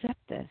can't accept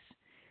this?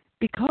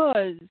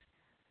 Because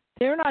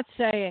they're not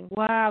saying,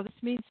 wow,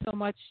 this means so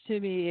much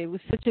to me. It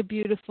was such a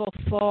beautiful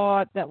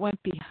thought that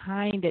went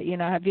behind it.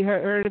 Have you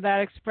heard of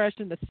that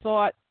expression, the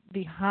thought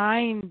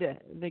behind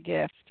the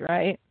gift,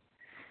 right?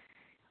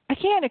 I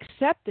can't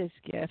accept this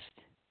gift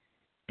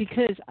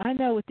because I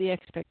know what the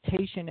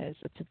expectation is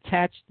that's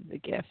attached to the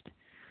gift.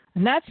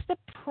 And that's the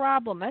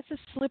problem. That's a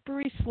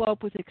slippery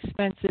slope with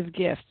expensive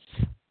gifts.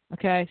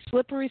 Okay?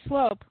 Slippery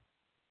slope.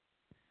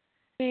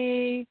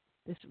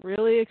 This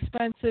really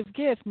expensive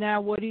gift. Now,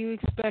 what are you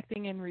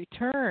expecting in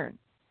return?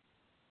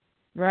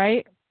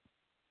 Right?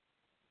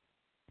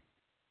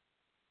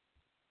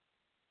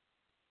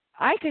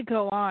 I could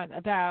go on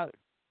about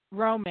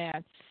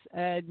romance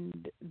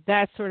and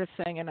that sort of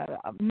thing, and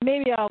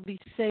maybe I'll be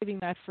saving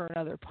that for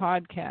another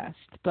podcast.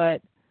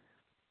 But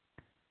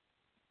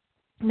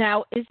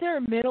now, is there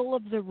a middle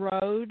of the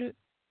road?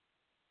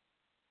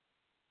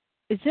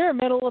 Is there a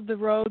middle of the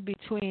road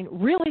between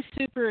really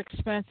super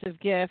expensive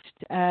gift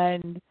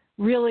and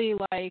really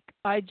like,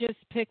 I just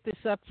picked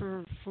this up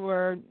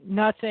for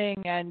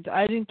nothing and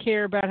I didn't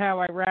care about how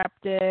I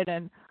wrapped it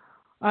and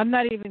I'm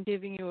not even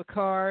giving you a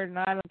card and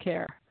I don't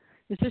care?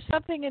 Is there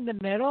something in the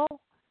middle?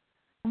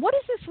 What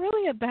is this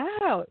really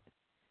about?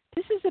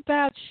 This is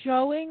about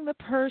showing the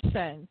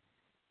person.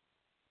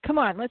 Come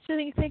on, let's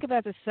think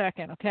about this a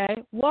second,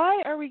 okay?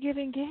 Why are we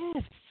giving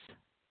gifts?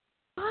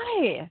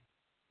 Why?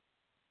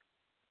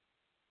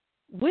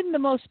 Wouldn't the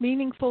most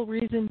meaningful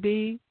reason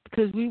be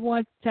because we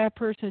want that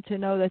person to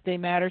know that they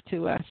matter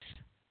to us,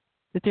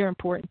 that they're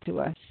important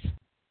to us?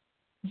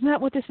 Isn't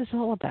that what this is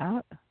all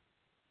about?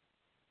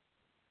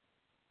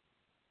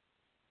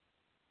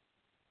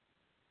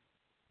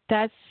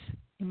 That's,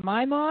 in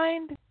my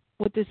mind,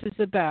 what this is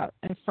about.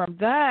 And from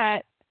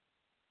that,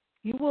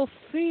 you will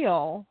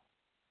feel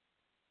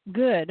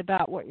good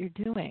about what you're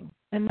doing.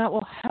 And that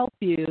will help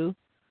you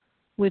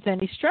with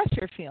any stress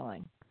you're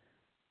feeling.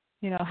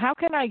 How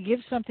can I give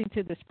something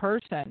to this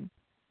person?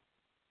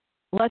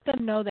 Let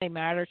them know they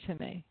matter to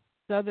me.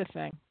 The other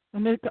thing.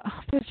 And there's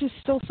just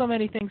still so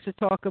many things to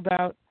talk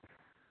about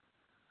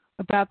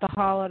the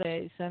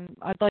holidays. And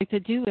I'd like to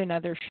do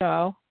another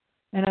show.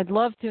 And I'd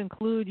love to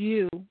include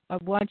you. I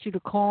want you to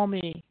call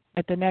me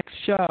at the next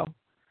show.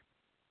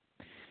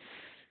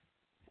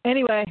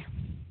 Anyway,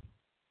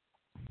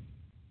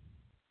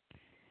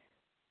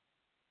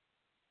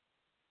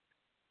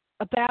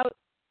 about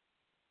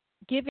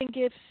giving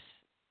gifts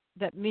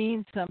that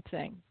mean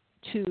something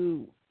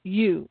to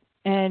you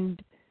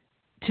and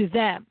to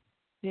them,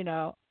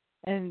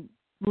 and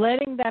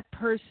letting that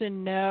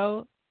person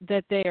know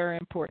that they are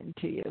important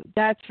to you.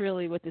 That's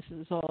really what this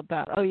is all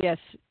about. Oh, yes,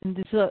 and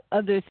this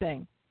other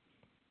thing.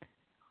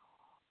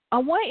 I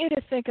want you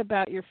to think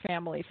about your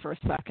family for a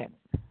second.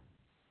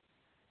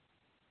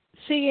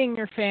 Seeing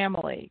your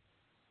family,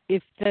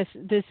 if this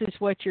is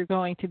what you're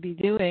going to be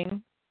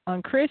doing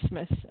on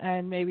Christmas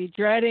and maybe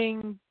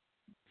dreading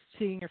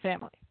seeing your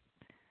family.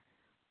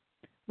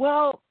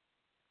 Well,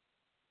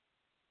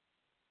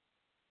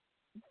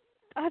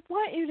 I'd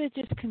want you to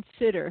just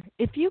consider,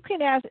 if you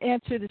can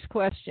answer this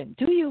question,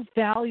 do you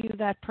value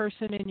that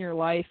person in your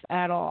life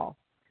at all?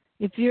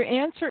 If your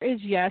answer is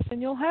yes,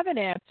 then you'll have an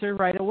answer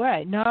right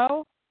away.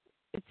 No,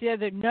 it's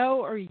either no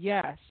or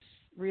yes,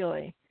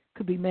 really.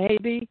 Could be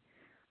maybe.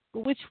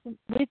 But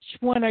which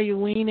one are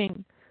you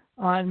leaning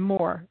on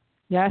more?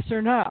 Yes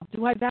or no?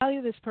 Do I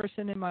value this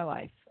person in my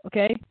life?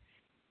 Okay?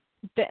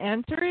 If the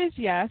answer is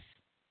yes,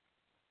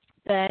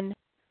 then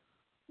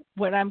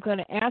what I'm going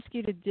to ask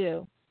you to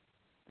do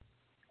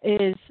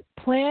is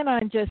plan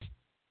on just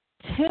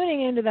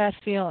tuning into that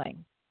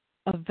feeling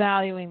of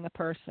valuing the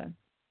person.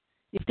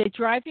 If they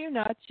drive you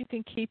nuts, you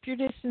can keep your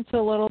distance a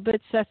little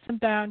bit, set some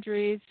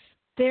boundaries.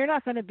 They're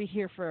not going to be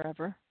here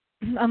forever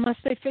unless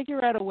they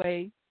figure out a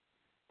way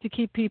to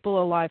keep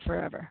people alive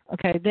forever.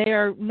 Okay, they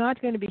are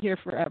not going to be here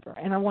forever.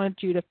 And I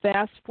want you to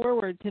fast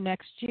forward to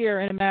next year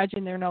and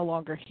imagine they're no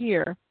longer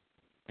here.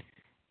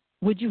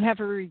 Would you have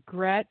a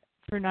regret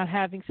for not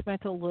having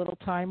spent a little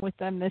time with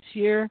them this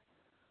year?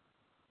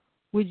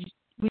 Would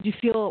you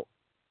feel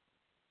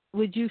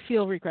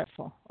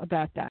regretful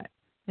about that?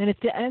 And if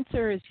the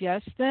answer is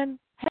yes, then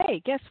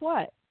hey, guess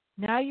what?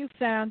 Now you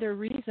found a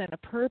reason, a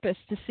purpose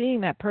to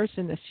seeing that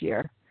person this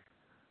year.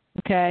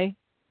 Okay?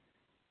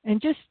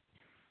 And just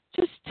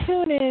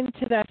tune in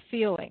to that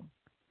feeling.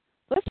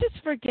 Let's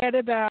forget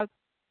about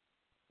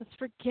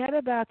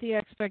the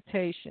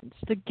expectations,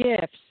 the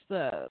gifts,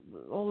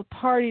 all the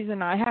parties,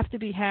 and I have to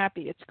be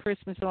happy. It's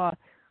Christmas.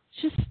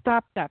 Just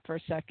stop that for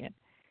a second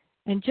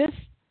and just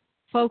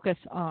focus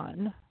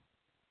on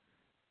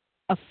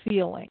a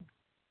feeling.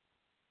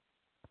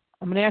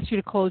 I'm going to ask you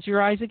to close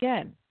your eyes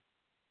again.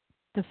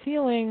 The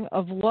feeling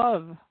of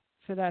love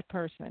for that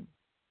person.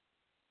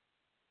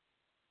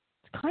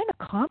 It's kind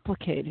of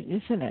complicated,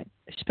 isn't it?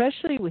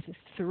 Especially with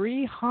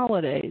 3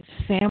 holidays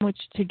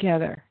sandwiched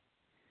together.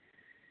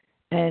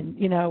 And,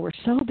 we're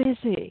so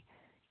busy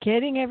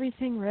getting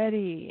everything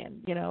ready.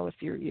 And, if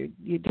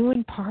you're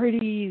doing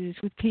parties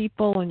with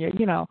people and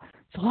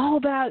it's all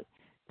about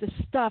the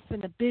stuff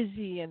and the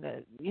busy and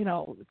the,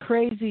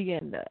 crazy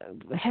and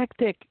the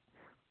hectic.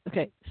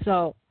 Okay,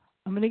 so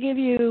I'm going to give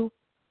you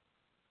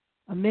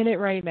a minute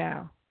right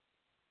now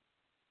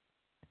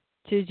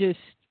to just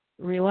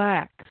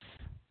relax,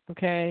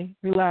 okay?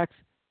 Relax.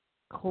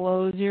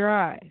 Close your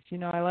eyes.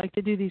 I like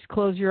to do these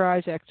close your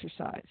eyes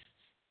exercises.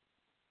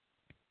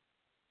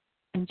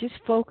 And just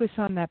focus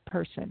on that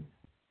person.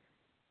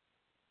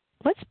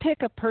 Let's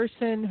pick a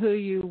person who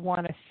you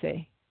want to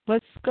see.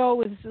 Let's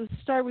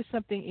start with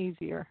something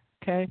easier,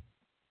 okay?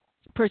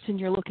 A person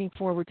you're looking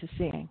forward to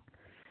seeing.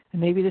 And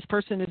maybe this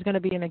person is going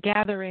to be in a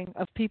gathering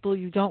of people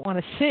you don't want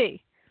to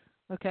see,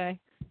 okay?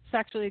 It's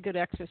actually a good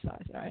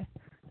exercise, all right?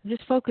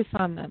 Just focus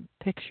on them.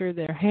 Picture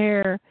their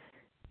hair,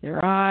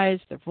 their eyes,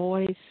 their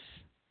voice.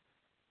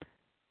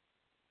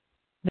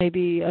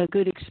 Maybe a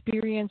good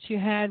experience you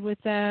had with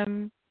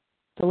them,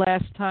 the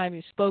last time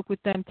you spoke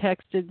with them,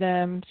 texted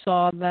them,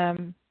 saw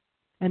them,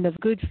 and the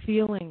good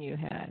feeling you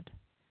had.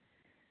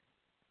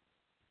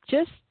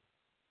 Just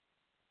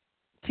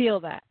feel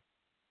that.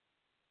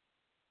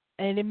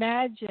 And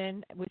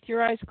imagine, with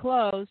your eyes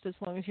closed, as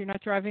long as you're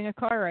not driving a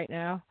car right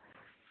now,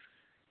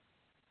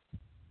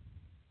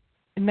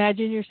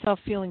 imagine yourself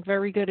feeling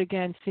very good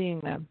again seeing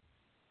them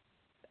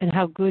and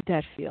how good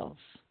that feels.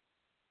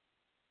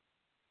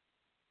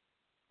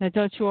 Now,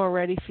 don't you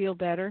already feel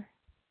better?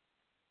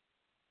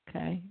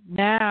 Okay.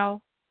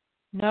 Now,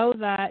 know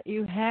that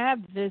you have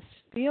this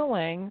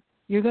feeling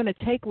you're going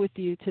to take with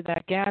you to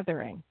that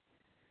gathering.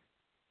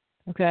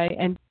 Okay?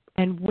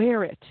 And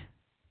wear it.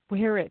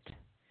 Wear it.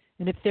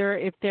 And if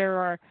there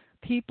are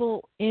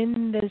people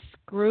in this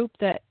group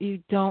that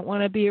you don't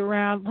want to be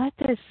around, let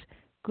this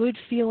good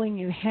feeling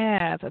you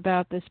have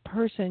about this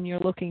person you're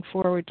looking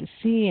forward to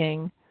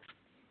seeing,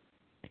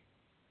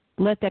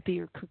 let that be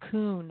your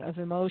cocoon of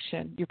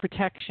emotion, your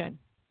protection,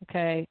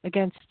 okay,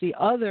 against the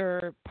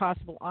other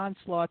possible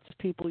onslaughts of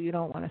people you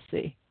don't want to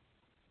see.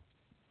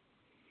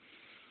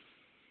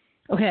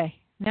 Okay,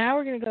 now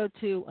we're going to go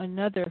to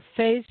another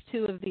phase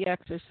 2 of the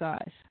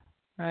exercise,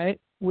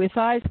 right? With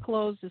eyes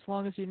closed, as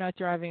long as you're not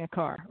driving a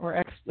car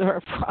or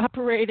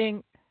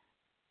operating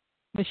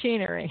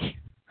machinery.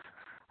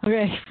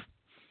 Okay.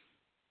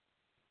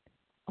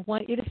 I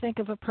want you to think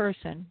of a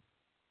person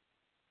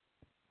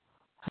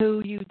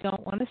who you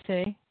don't want to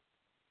see,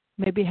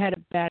 maybe had a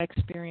bad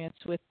experience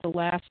with the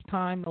last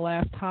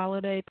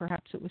holiday,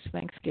 perhaps it was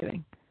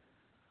Thanksgiving.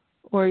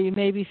 Or you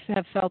maybe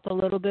have felt a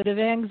little bit of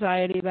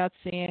anxiety about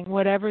seeing,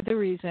 whatever the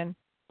reason,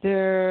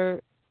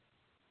 their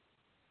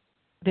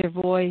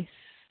voice.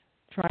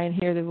 Try and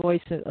hear the voice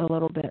a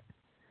little bit.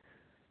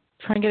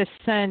 Try and get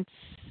a sense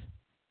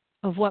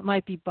of what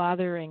might be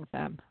bothering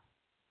them.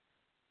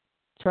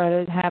 Try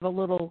to have a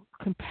little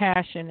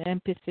compassion,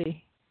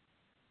 empathy.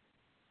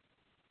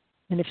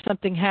 And if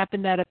something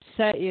happened that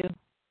upset you,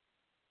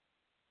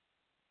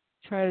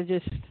 try to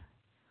just,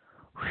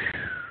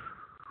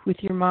 with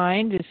your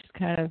mind, just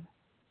kind of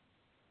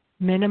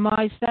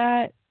minimize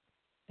that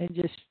and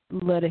just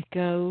let it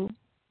go.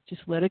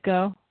 Just let it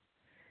go.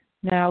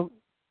 Now,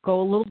 go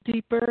a little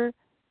deeper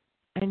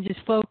and just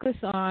focus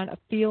on a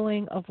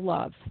feeling of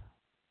love.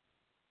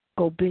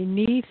 Go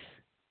beneath,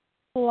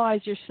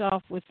 visualize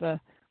yourself with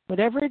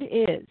whatever it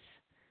is,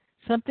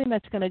 something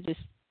that's going to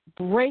just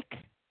break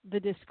the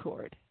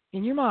discord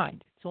in your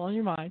mind. It's all in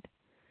your mind.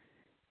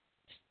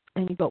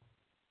 And you go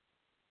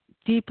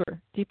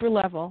deeper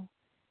level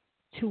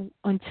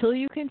until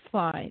you can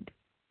find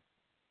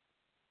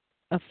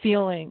a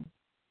feeling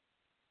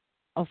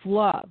of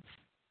love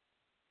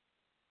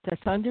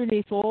that's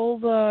underneath all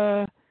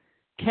the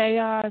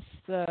chaos,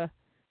 the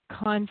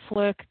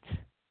conflict,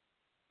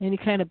 any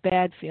kind of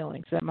bad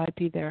feelings that might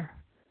be there.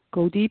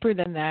 Go deeper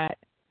than that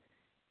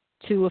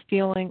to a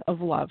feeling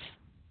of love.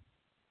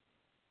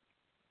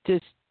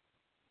 Just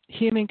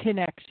human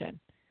connection.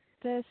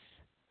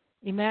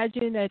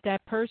 Imagine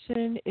that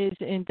person is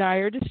in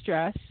dire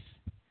distress.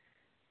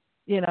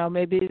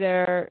 Maybe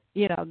they're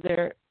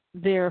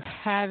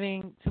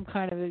having some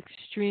kind of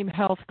extreme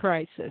health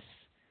crisis.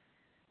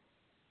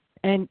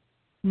 And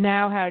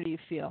now how do you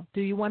feel?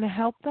 Do you want to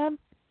help them?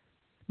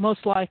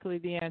 Most likely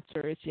the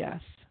answer is yes.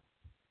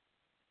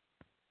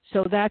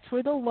 So that's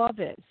where the love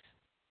is.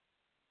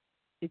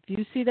 If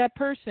you see that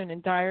person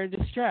in dire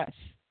distress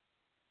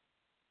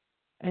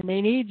and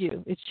they need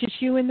you, it's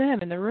just you and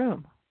them in the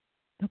room.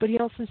 Nobody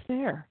else is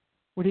there.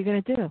 What are you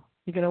going to do?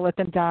 You're going to let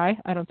them die?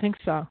 I don't think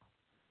so.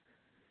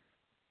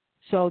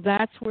 So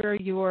that's where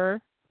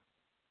your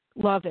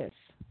love is,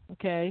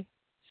 okay?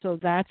 So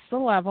that's the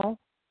level.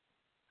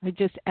 I'm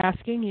just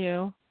asking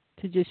you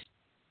to just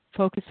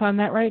focus on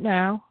that right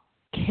now.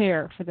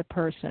 Care for the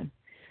person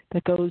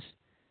that goes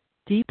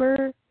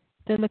deeper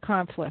than the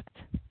conflict,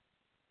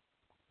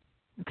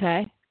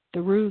 okay?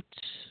 The roots,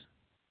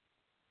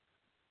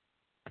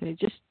 okay?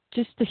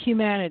 Just the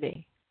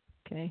humanity,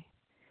 okay?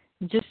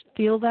 And just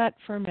feel that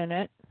for a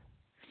minute.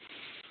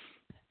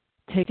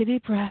 Take a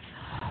deep breath.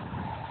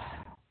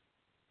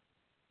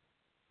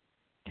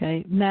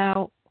 Okay,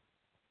 now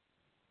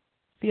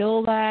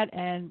feel that,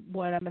 and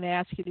what I'm going to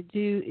ask you to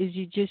do is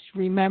you just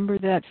remember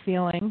that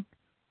feeling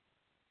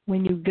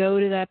when you go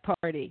to that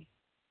party,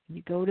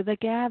 you go to the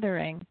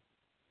gathering.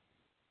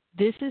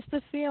 This is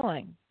the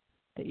feeling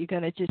that you're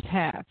going to just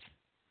have.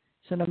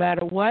 So no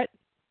matter what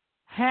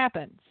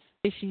happens,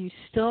 if you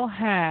still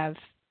have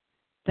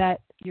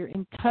that, you're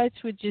in touch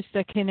with just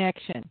a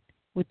connection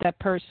with that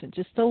person,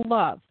 just the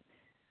love.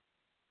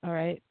 All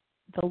right,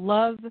 the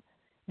love,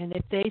 and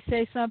if they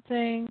say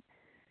something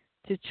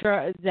to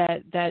try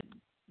that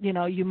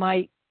you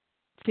might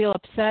feel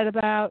upset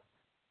about,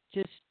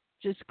 just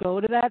go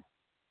to that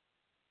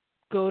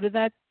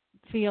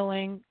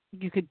feeling.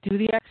 You could do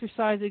the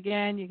exercise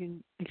again. You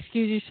can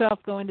excuse yourself,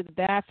 go into the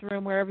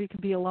bathroom, wherever you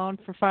can be alone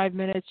for 5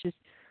 minutes. Just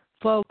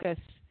focus.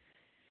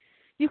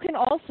 You can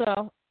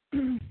also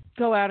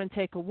go out and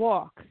take a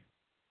walk.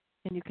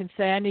 And you can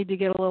say, I need to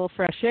get a little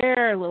fresh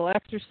air, a little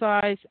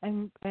exercise,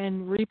 and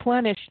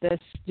replenish this.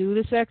 Do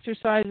this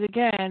exercise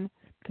again,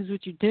 because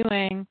what you're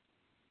doing,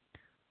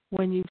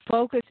 when you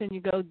focus and you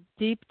go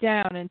deep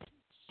down and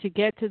to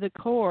get to the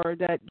core,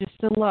 that just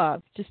the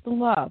love,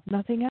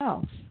 nothing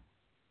else.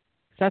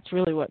 That's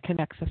really what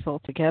connects us all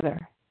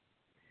together.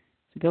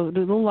 So go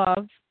to the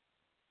love,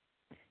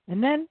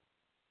 and then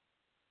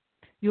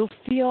you'll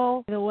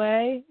feel the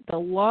way the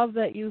love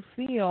that you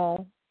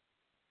feel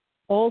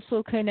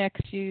also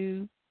connects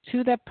you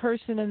to that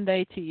person and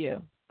they to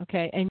you,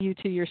 okay, and you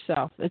to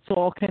yourself. It's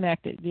all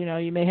connected.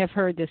 You may have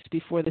heard this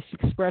before, this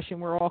expression,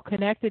 we're all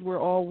connected, we're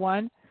all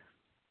one.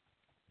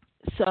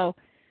 So,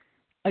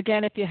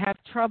 again, if you have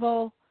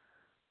trouble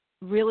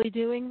really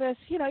doing this,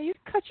 you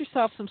cut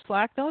yourself some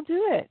slack. Don't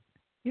do it.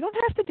 You don't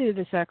have to do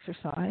this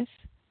exercise.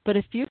 But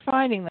if you're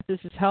finding that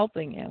this is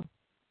helping you,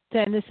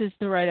 then this is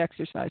the right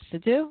exercise to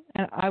do.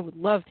 And I would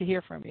love to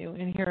hear from you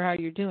and hear how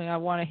you're doing. I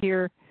want to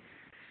hear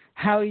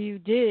how you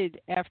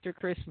did after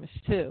Christmas,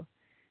 too.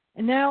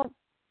 And now,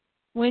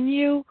 when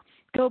you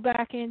go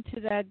back into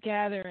that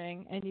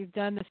gathering and you've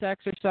done this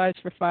exercise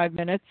for 5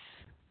 minutes,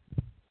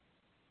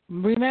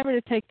 remember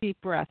to take deep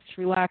breaths.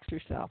 Relax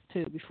yourself,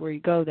 too, before you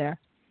go there.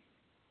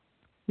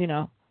 You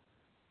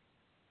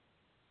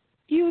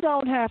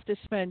don't have to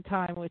spend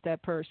time with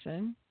that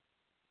person.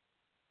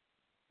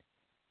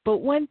 But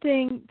one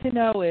thing to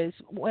know is,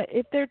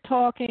 if they're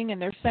talking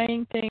and they're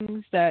saying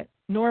things that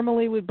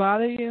normally would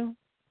bother you,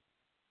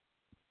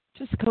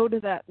 just go to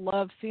that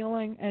love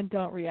feeling and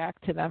don't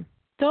react to them.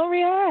 Don't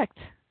react.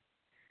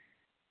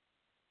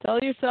 Tell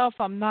yourself,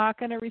 I'm not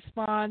going to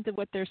respond to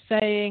what they're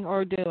saying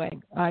or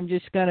doing. I'm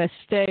just going to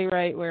stay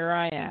right where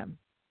I am.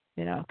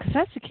 Because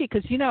that's the key.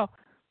 Because,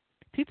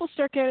 people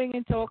start getting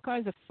into all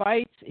kinds of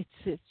fights.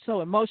 It's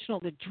so emotional.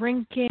 The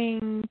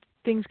drinking,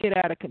 things get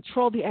out of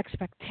control. The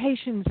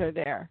expectations are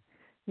there.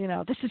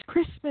 This is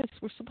Christmas.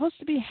 We're supposed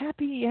to be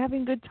happy,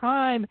 having a good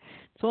time.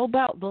 It's all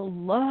about the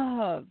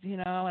love,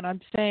 and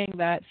I'm saying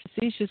that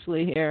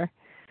facetiously here,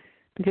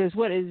 because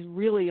what is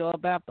really all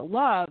about the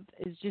love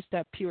is just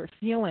that pure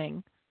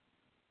feeling,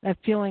 that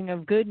feeling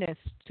of goodness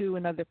to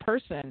another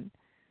person.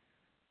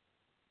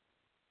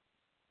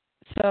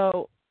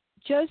 So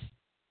just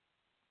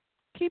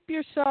keep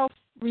yourself,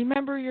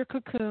 remember your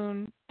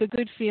cocoon, the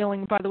good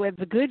feeling. By the way,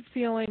 the good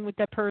feeling with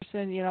that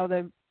person,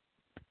 the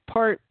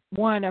part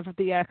 1 of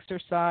the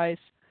exercise,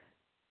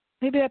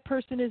 maybe that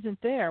person isn't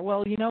there.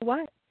 Well, you know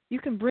what? You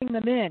can bring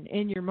them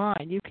in your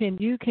mind. You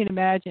can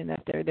imagine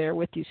that they're there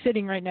with you,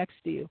 sitting right next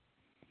to you.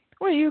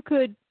 Or you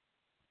could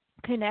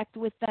connect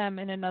with them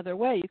in another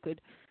way.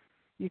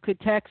 You could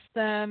text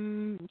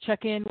them,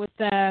 check in with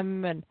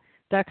them, and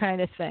that kind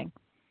of thing.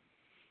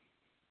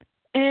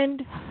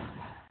 And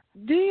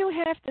do you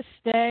have to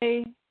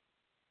stay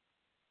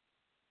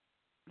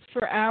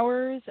for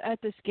hours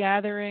at this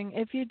gathering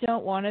if you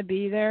don't want to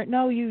be there?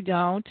 No, you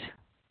don't.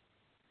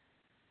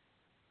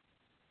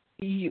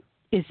 Is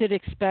it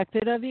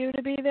expected of you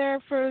to be there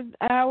for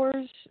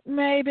hours?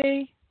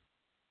 Maybe.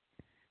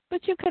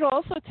 But you could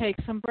also take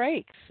some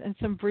breaks and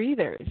some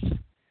breathers.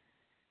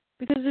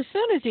 Because as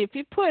soon as if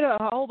you put a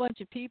whole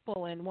bunch of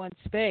people in one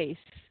space,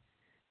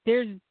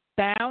 there's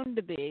bound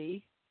to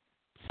be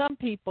some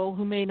people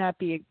who may not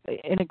be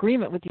in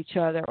agreement with each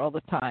other all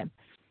the time.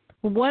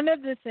 One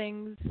of the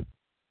things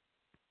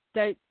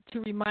that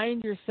to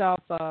remind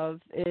yourself of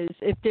is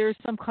if there's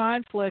some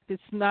conflict,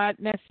 it's not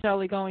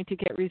necessarily going to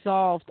get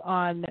resolved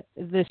on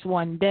this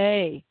one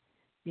day,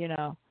 you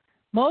know.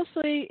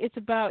 Mostly it's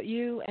about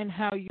you and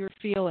how you're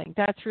feeling.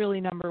 That's really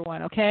number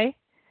one, okay?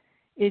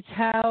 It's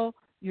how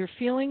you're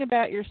feeling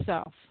about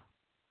yourself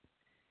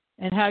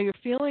and how you're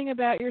feeling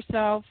about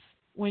yourself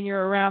when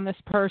you're around this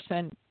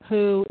person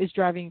who is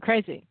driving you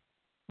crazy,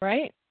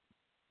 right?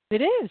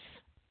 It is.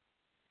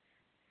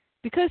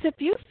 Because if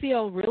you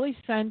feel really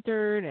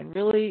centered and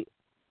really,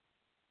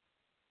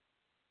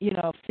 you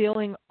know,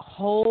 feeling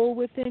whole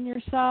within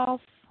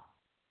yourself,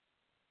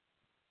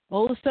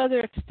 all this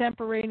other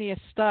extemporaneous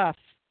stuff,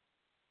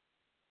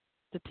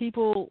 the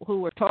people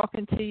who are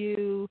talking to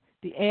you,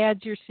 the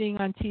ads you're seeing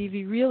on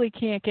TV really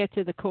can't get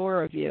to the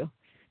core of you.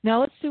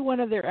 Now let's do one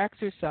of their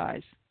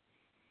exercise.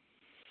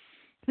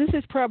 This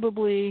is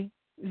probably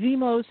the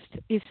most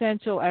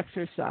essential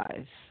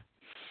exercise.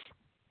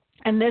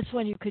 And this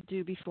one you could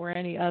do before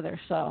any other.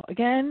 So,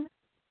 again,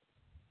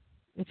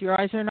 if your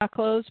eyes are not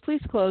closed,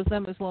 please close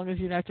them as long as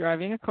you're not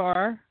driving a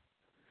car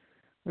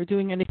or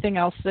doing anything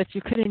else that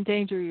you could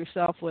endanger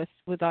yourself with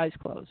eyes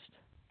closed.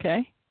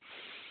 Okay?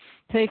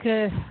 Take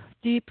a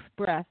deep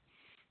breath.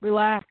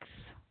 Relax.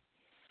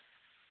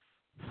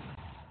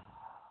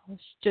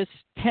 Let's just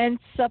tense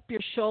up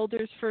your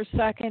shoulders for a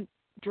second.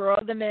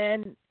 Draw them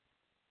in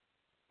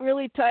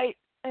really tight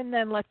and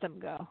then let them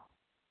go.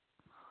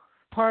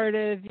 Part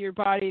of your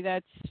body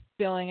that's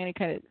feeling any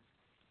kind of,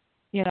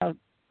 you know,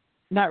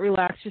 not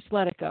relaxed, just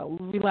let it go.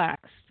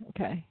 Relax,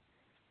 okay?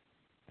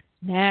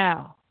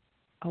 Now,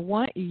 I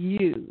want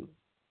you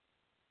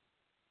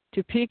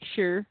to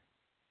picture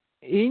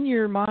in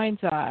your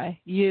mind's eye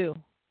you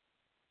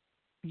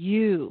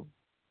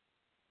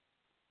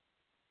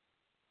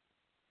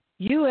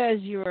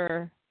as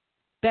your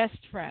best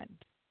friend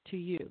to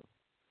you.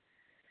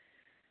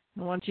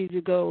 I want you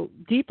to go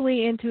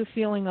deeply into a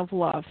feeling of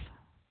love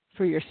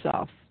for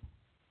yourself.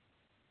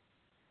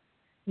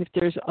 If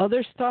there's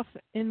other stuff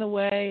in the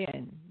way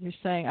and you're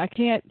saying, I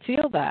can't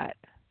feel that,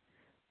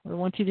 what I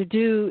want you to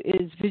do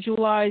is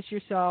visualize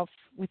yourself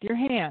with your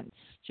hands.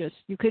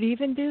 You could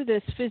even do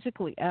this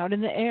physically out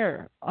in the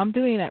air. I'm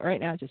doing that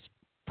right now, just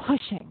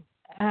pushing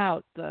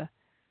out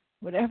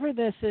whatever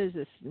this is,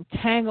 this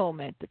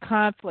entanglement, the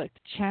conflict,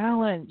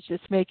 challenge,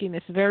 just making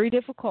this very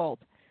difficult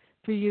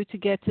for you to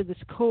get to this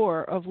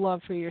core of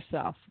love for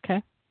yourself,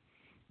 okay?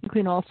 You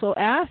can also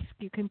ask,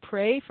 you can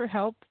pray for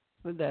help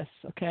with this,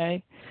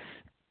 okay?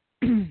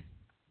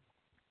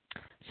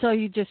 So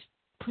you just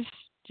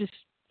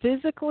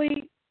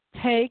physically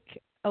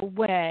take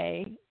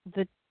away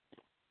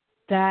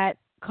that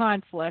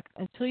conflict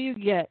until you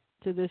get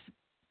to this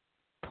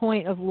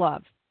point of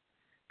love.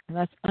 And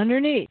that's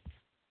underneath.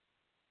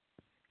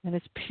 And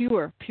it's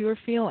pure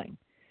feeling.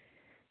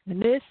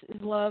 And this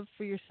is love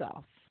for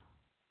yourself.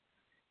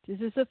 This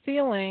is a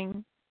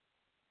feeling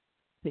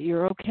that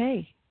you're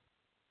okay,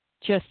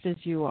 just as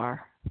you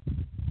are.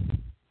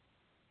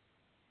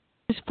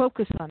 Just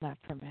focus on that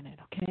for a minute,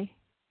 okay?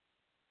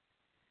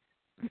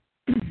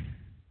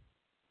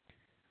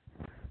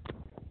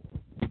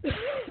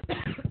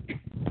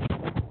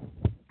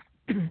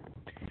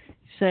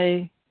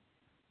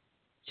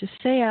 Just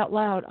say out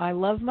loud, I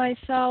love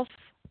myself.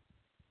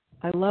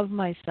 I love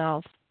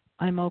myself.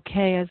 I'm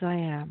okay as I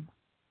am.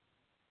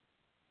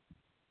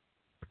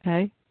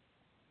 Okay?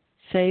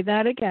 Say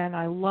that again.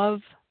 I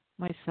love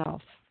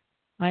myself.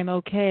 I'm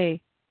okay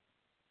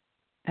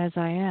as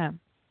I am.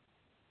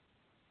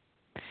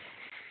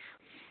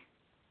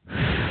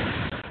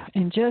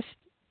 And just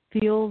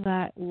feel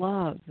that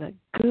love, that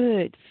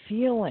good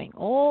feeling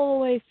all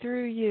the way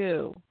through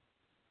you.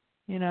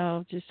 You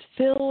know, just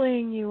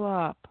filling you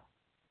up,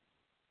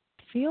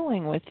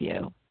 feeling with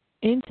you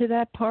into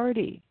that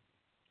party.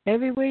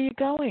 Everywhere you're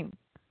going.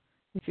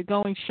 If you're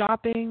going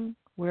shopping,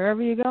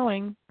 wherever you're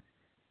going,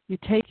 you're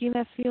taking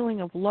that feeling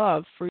of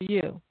love for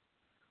you.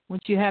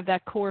 Once you have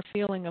that core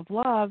feeling of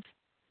love,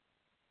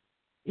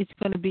 it's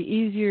going to be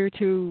easier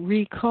to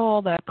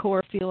recall that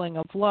core feeling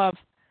of love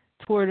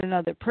toward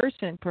another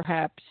person,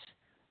 perhaps,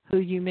 who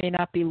you may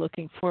not be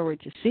looking forward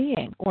to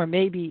seeing, or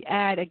maybe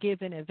at a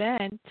given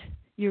event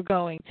you're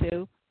going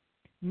to,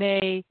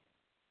 may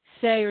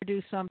say or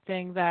do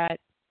something that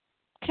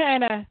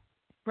kind of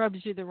rubs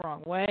you the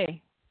wrong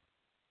way.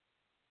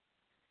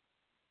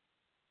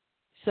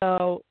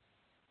 So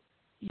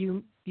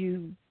you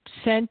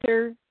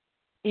center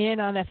in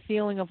on that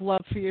feeling of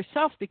love for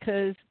yourself,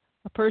 because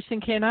a person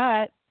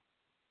cannot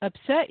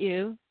upset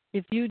you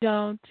if you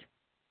don't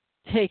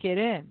take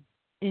it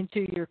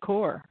into your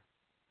core.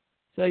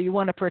 So you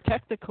want to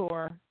protect the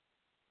core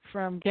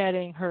from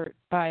getting hurt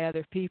by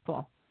other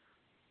people.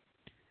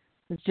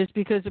 It's just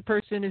because a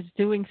person is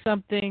doing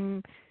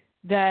something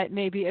that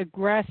may be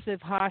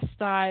aggressive,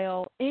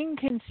 hostile,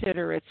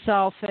 inconsiderate,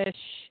 selfish,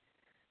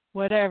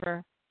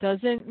 whatever,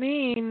 doesn't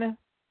mean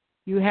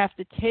you have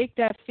to take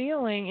that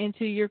feeling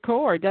into your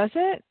core, does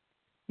it?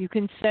 You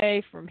can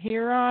say, from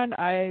here on,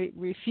 I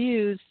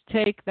refuse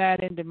to take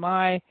that into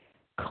my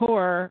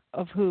core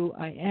of who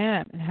I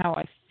am and how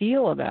I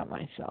feel about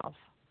myself.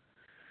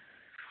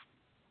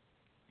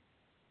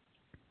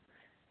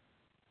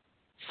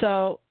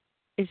 So,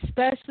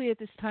 especially at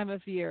this time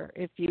of year,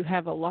 if you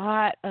have a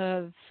lot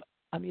of,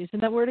 I'm using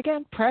that word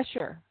again,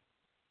 pressure.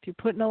 If you're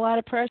putting a lot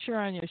of pressure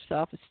on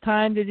yourself, it's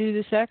time to do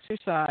this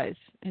exercise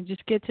and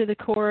just get to the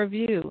core of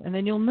you. And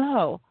then you'll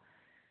know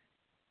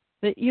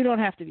that you don't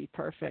have to be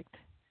perfect.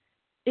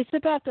 It's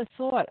about the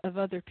thought of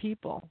other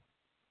people.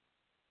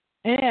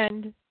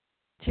 And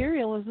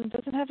materialism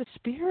doesn't have a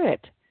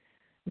spirit.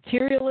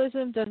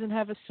 Materialism doesn't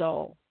have a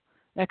soul.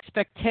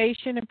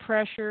 Expectation and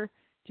pressure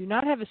do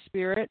not have a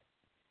spirit.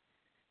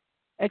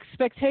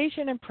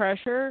 Expectation and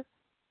pressure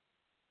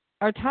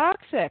are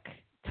toxic.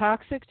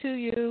 Toxic to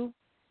you,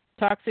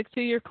 toxic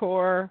to your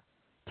core,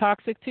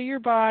 toxic to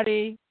your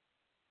body.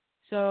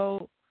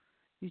 So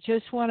you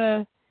just want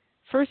to,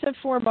 first and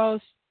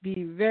foremost,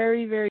 be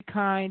very, very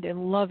kind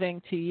and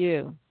loving to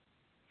you.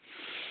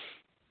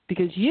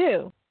 Because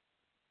you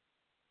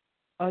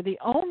are the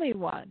only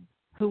one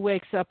who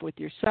wakes up with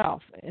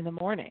yourself in the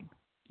morning.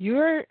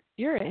 You're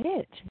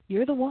it.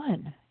 You're the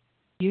one.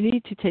 You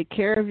need to take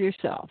care of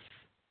yourself.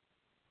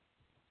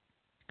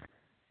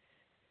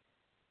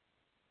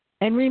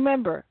 And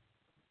remember,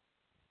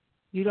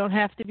 you don't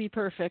have to be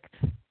perfect.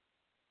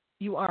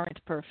 You aren't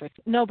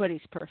perfect.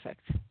 Nobody's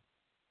perfect.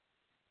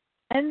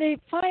 And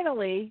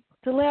finally,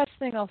 the last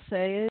thing I'll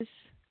say is,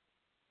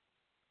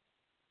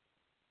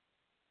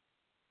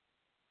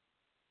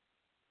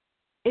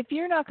 if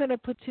you're not going to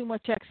put too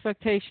much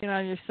expectation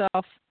on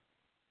yourself,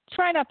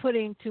 try not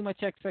putting too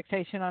much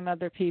expectation on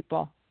other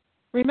people.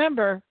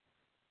 Remember,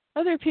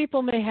 other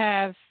people may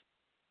have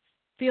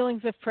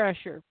feelings of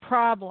pressure,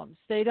 problems.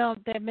 They're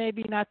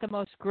maybe not the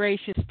most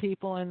gracious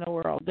people in the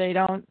world. They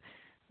don't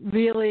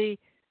really,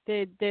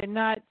 they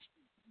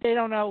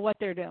don't know what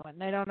they're doing.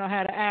 They don't know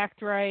how to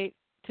act right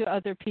to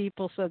other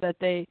people so that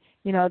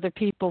other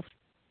people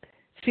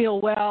feel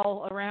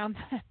well around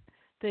them.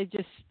 They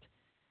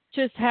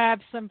just have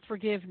some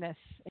forgiveness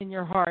in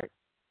your heart,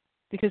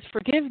 because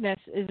forgiveness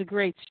is a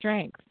great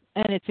strength,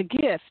 and it's a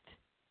gift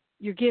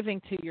you're giving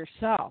to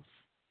yourself.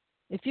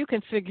 If you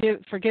can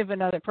forgive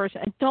another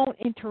person, and don't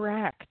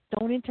interact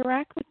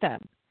with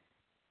them.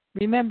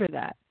 Remember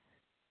that.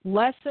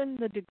 Lessen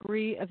the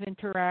degree of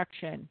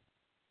interaction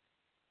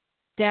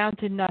down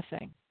to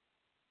nothing.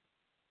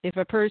 If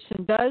a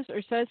person does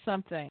or says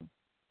something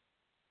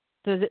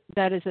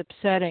that is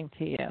upsetting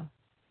to you,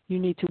 you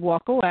need to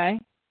walk away.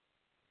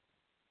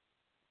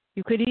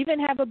 You could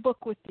even have a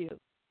book with you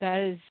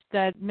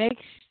that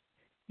makes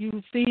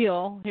you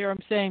feel, here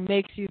I'm saying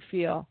makes you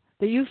feel,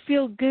 that you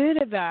feel good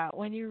about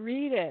when you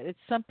read it. It's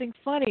something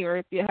funny. Or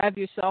if you have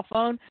your cell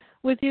phone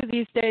with you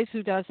these days,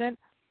 who doesn't?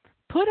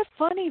 Put a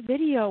funny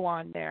video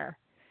on there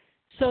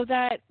so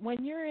that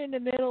when you're in the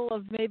middle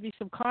of maybe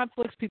some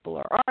conflicts, people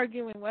are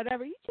arguing,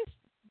 whatever, you just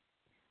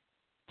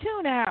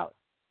tune out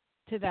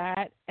to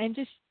that and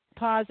just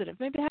positive.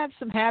 Maybe have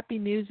some happy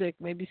music,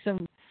 maybe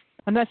some,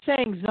 I'm not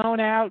saying zone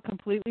out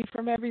completely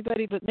from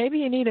everybody, but maybe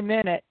you need a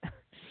minute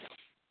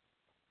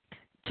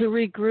to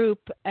regroup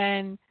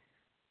and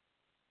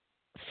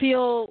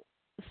feel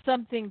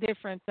something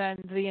different than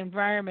the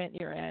environment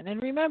you're in.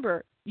 And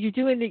remember, you're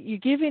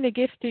giving a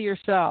gift to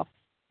yourself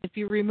if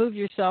you remove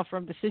yourself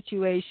from the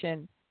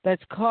situation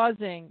that's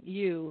causing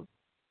you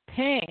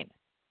pain.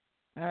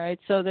 All right,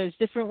 so there's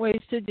different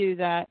ways to do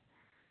that.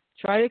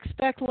 Try to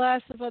expect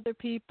less of other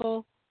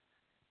people,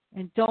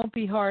 and don't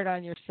be hard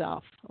on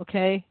yourself,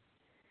 okay?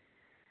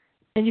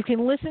 And you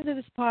can listen to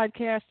this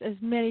podcast as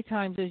many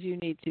times as you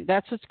need to.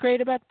 That's what's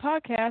great about the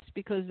podcast,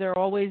 because they're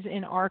always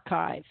in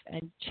archive.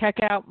 And check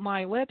out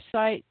my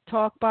website,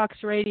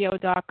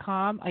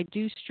 talkboxradio.com. I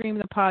do stream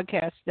the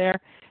podcast there.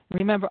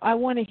 Remember, I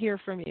want to hear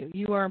from you.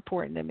 You are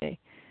important to me.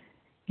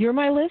 You're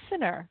my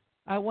listener.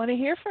 I want to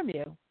hear from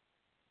you.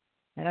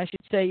 And I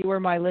should say you are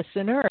my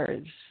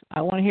listeners.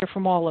 I want to hear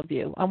from all of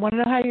you. I want to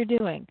know how you're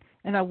doing.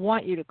 And I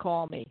want you to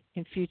call me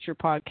in future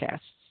podcasts,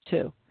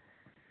 too.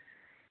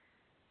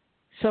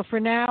 So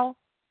for now,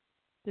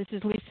 this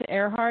is Lisa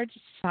Earhart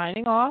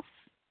signing off.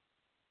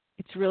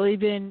 It's really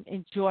been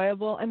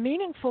enjoyable and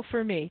meaningful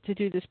for me to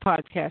do this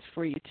podcast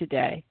for you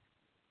today.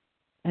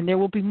 And there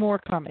will be more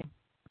coming.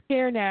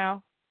 Here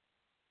now,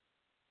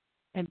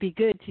 and be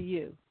good to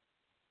you.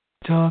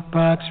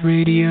 Talkbox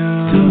Radio.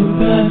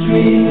 Talkbox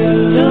Radio.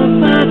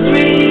 Talkbox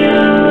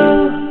Radio.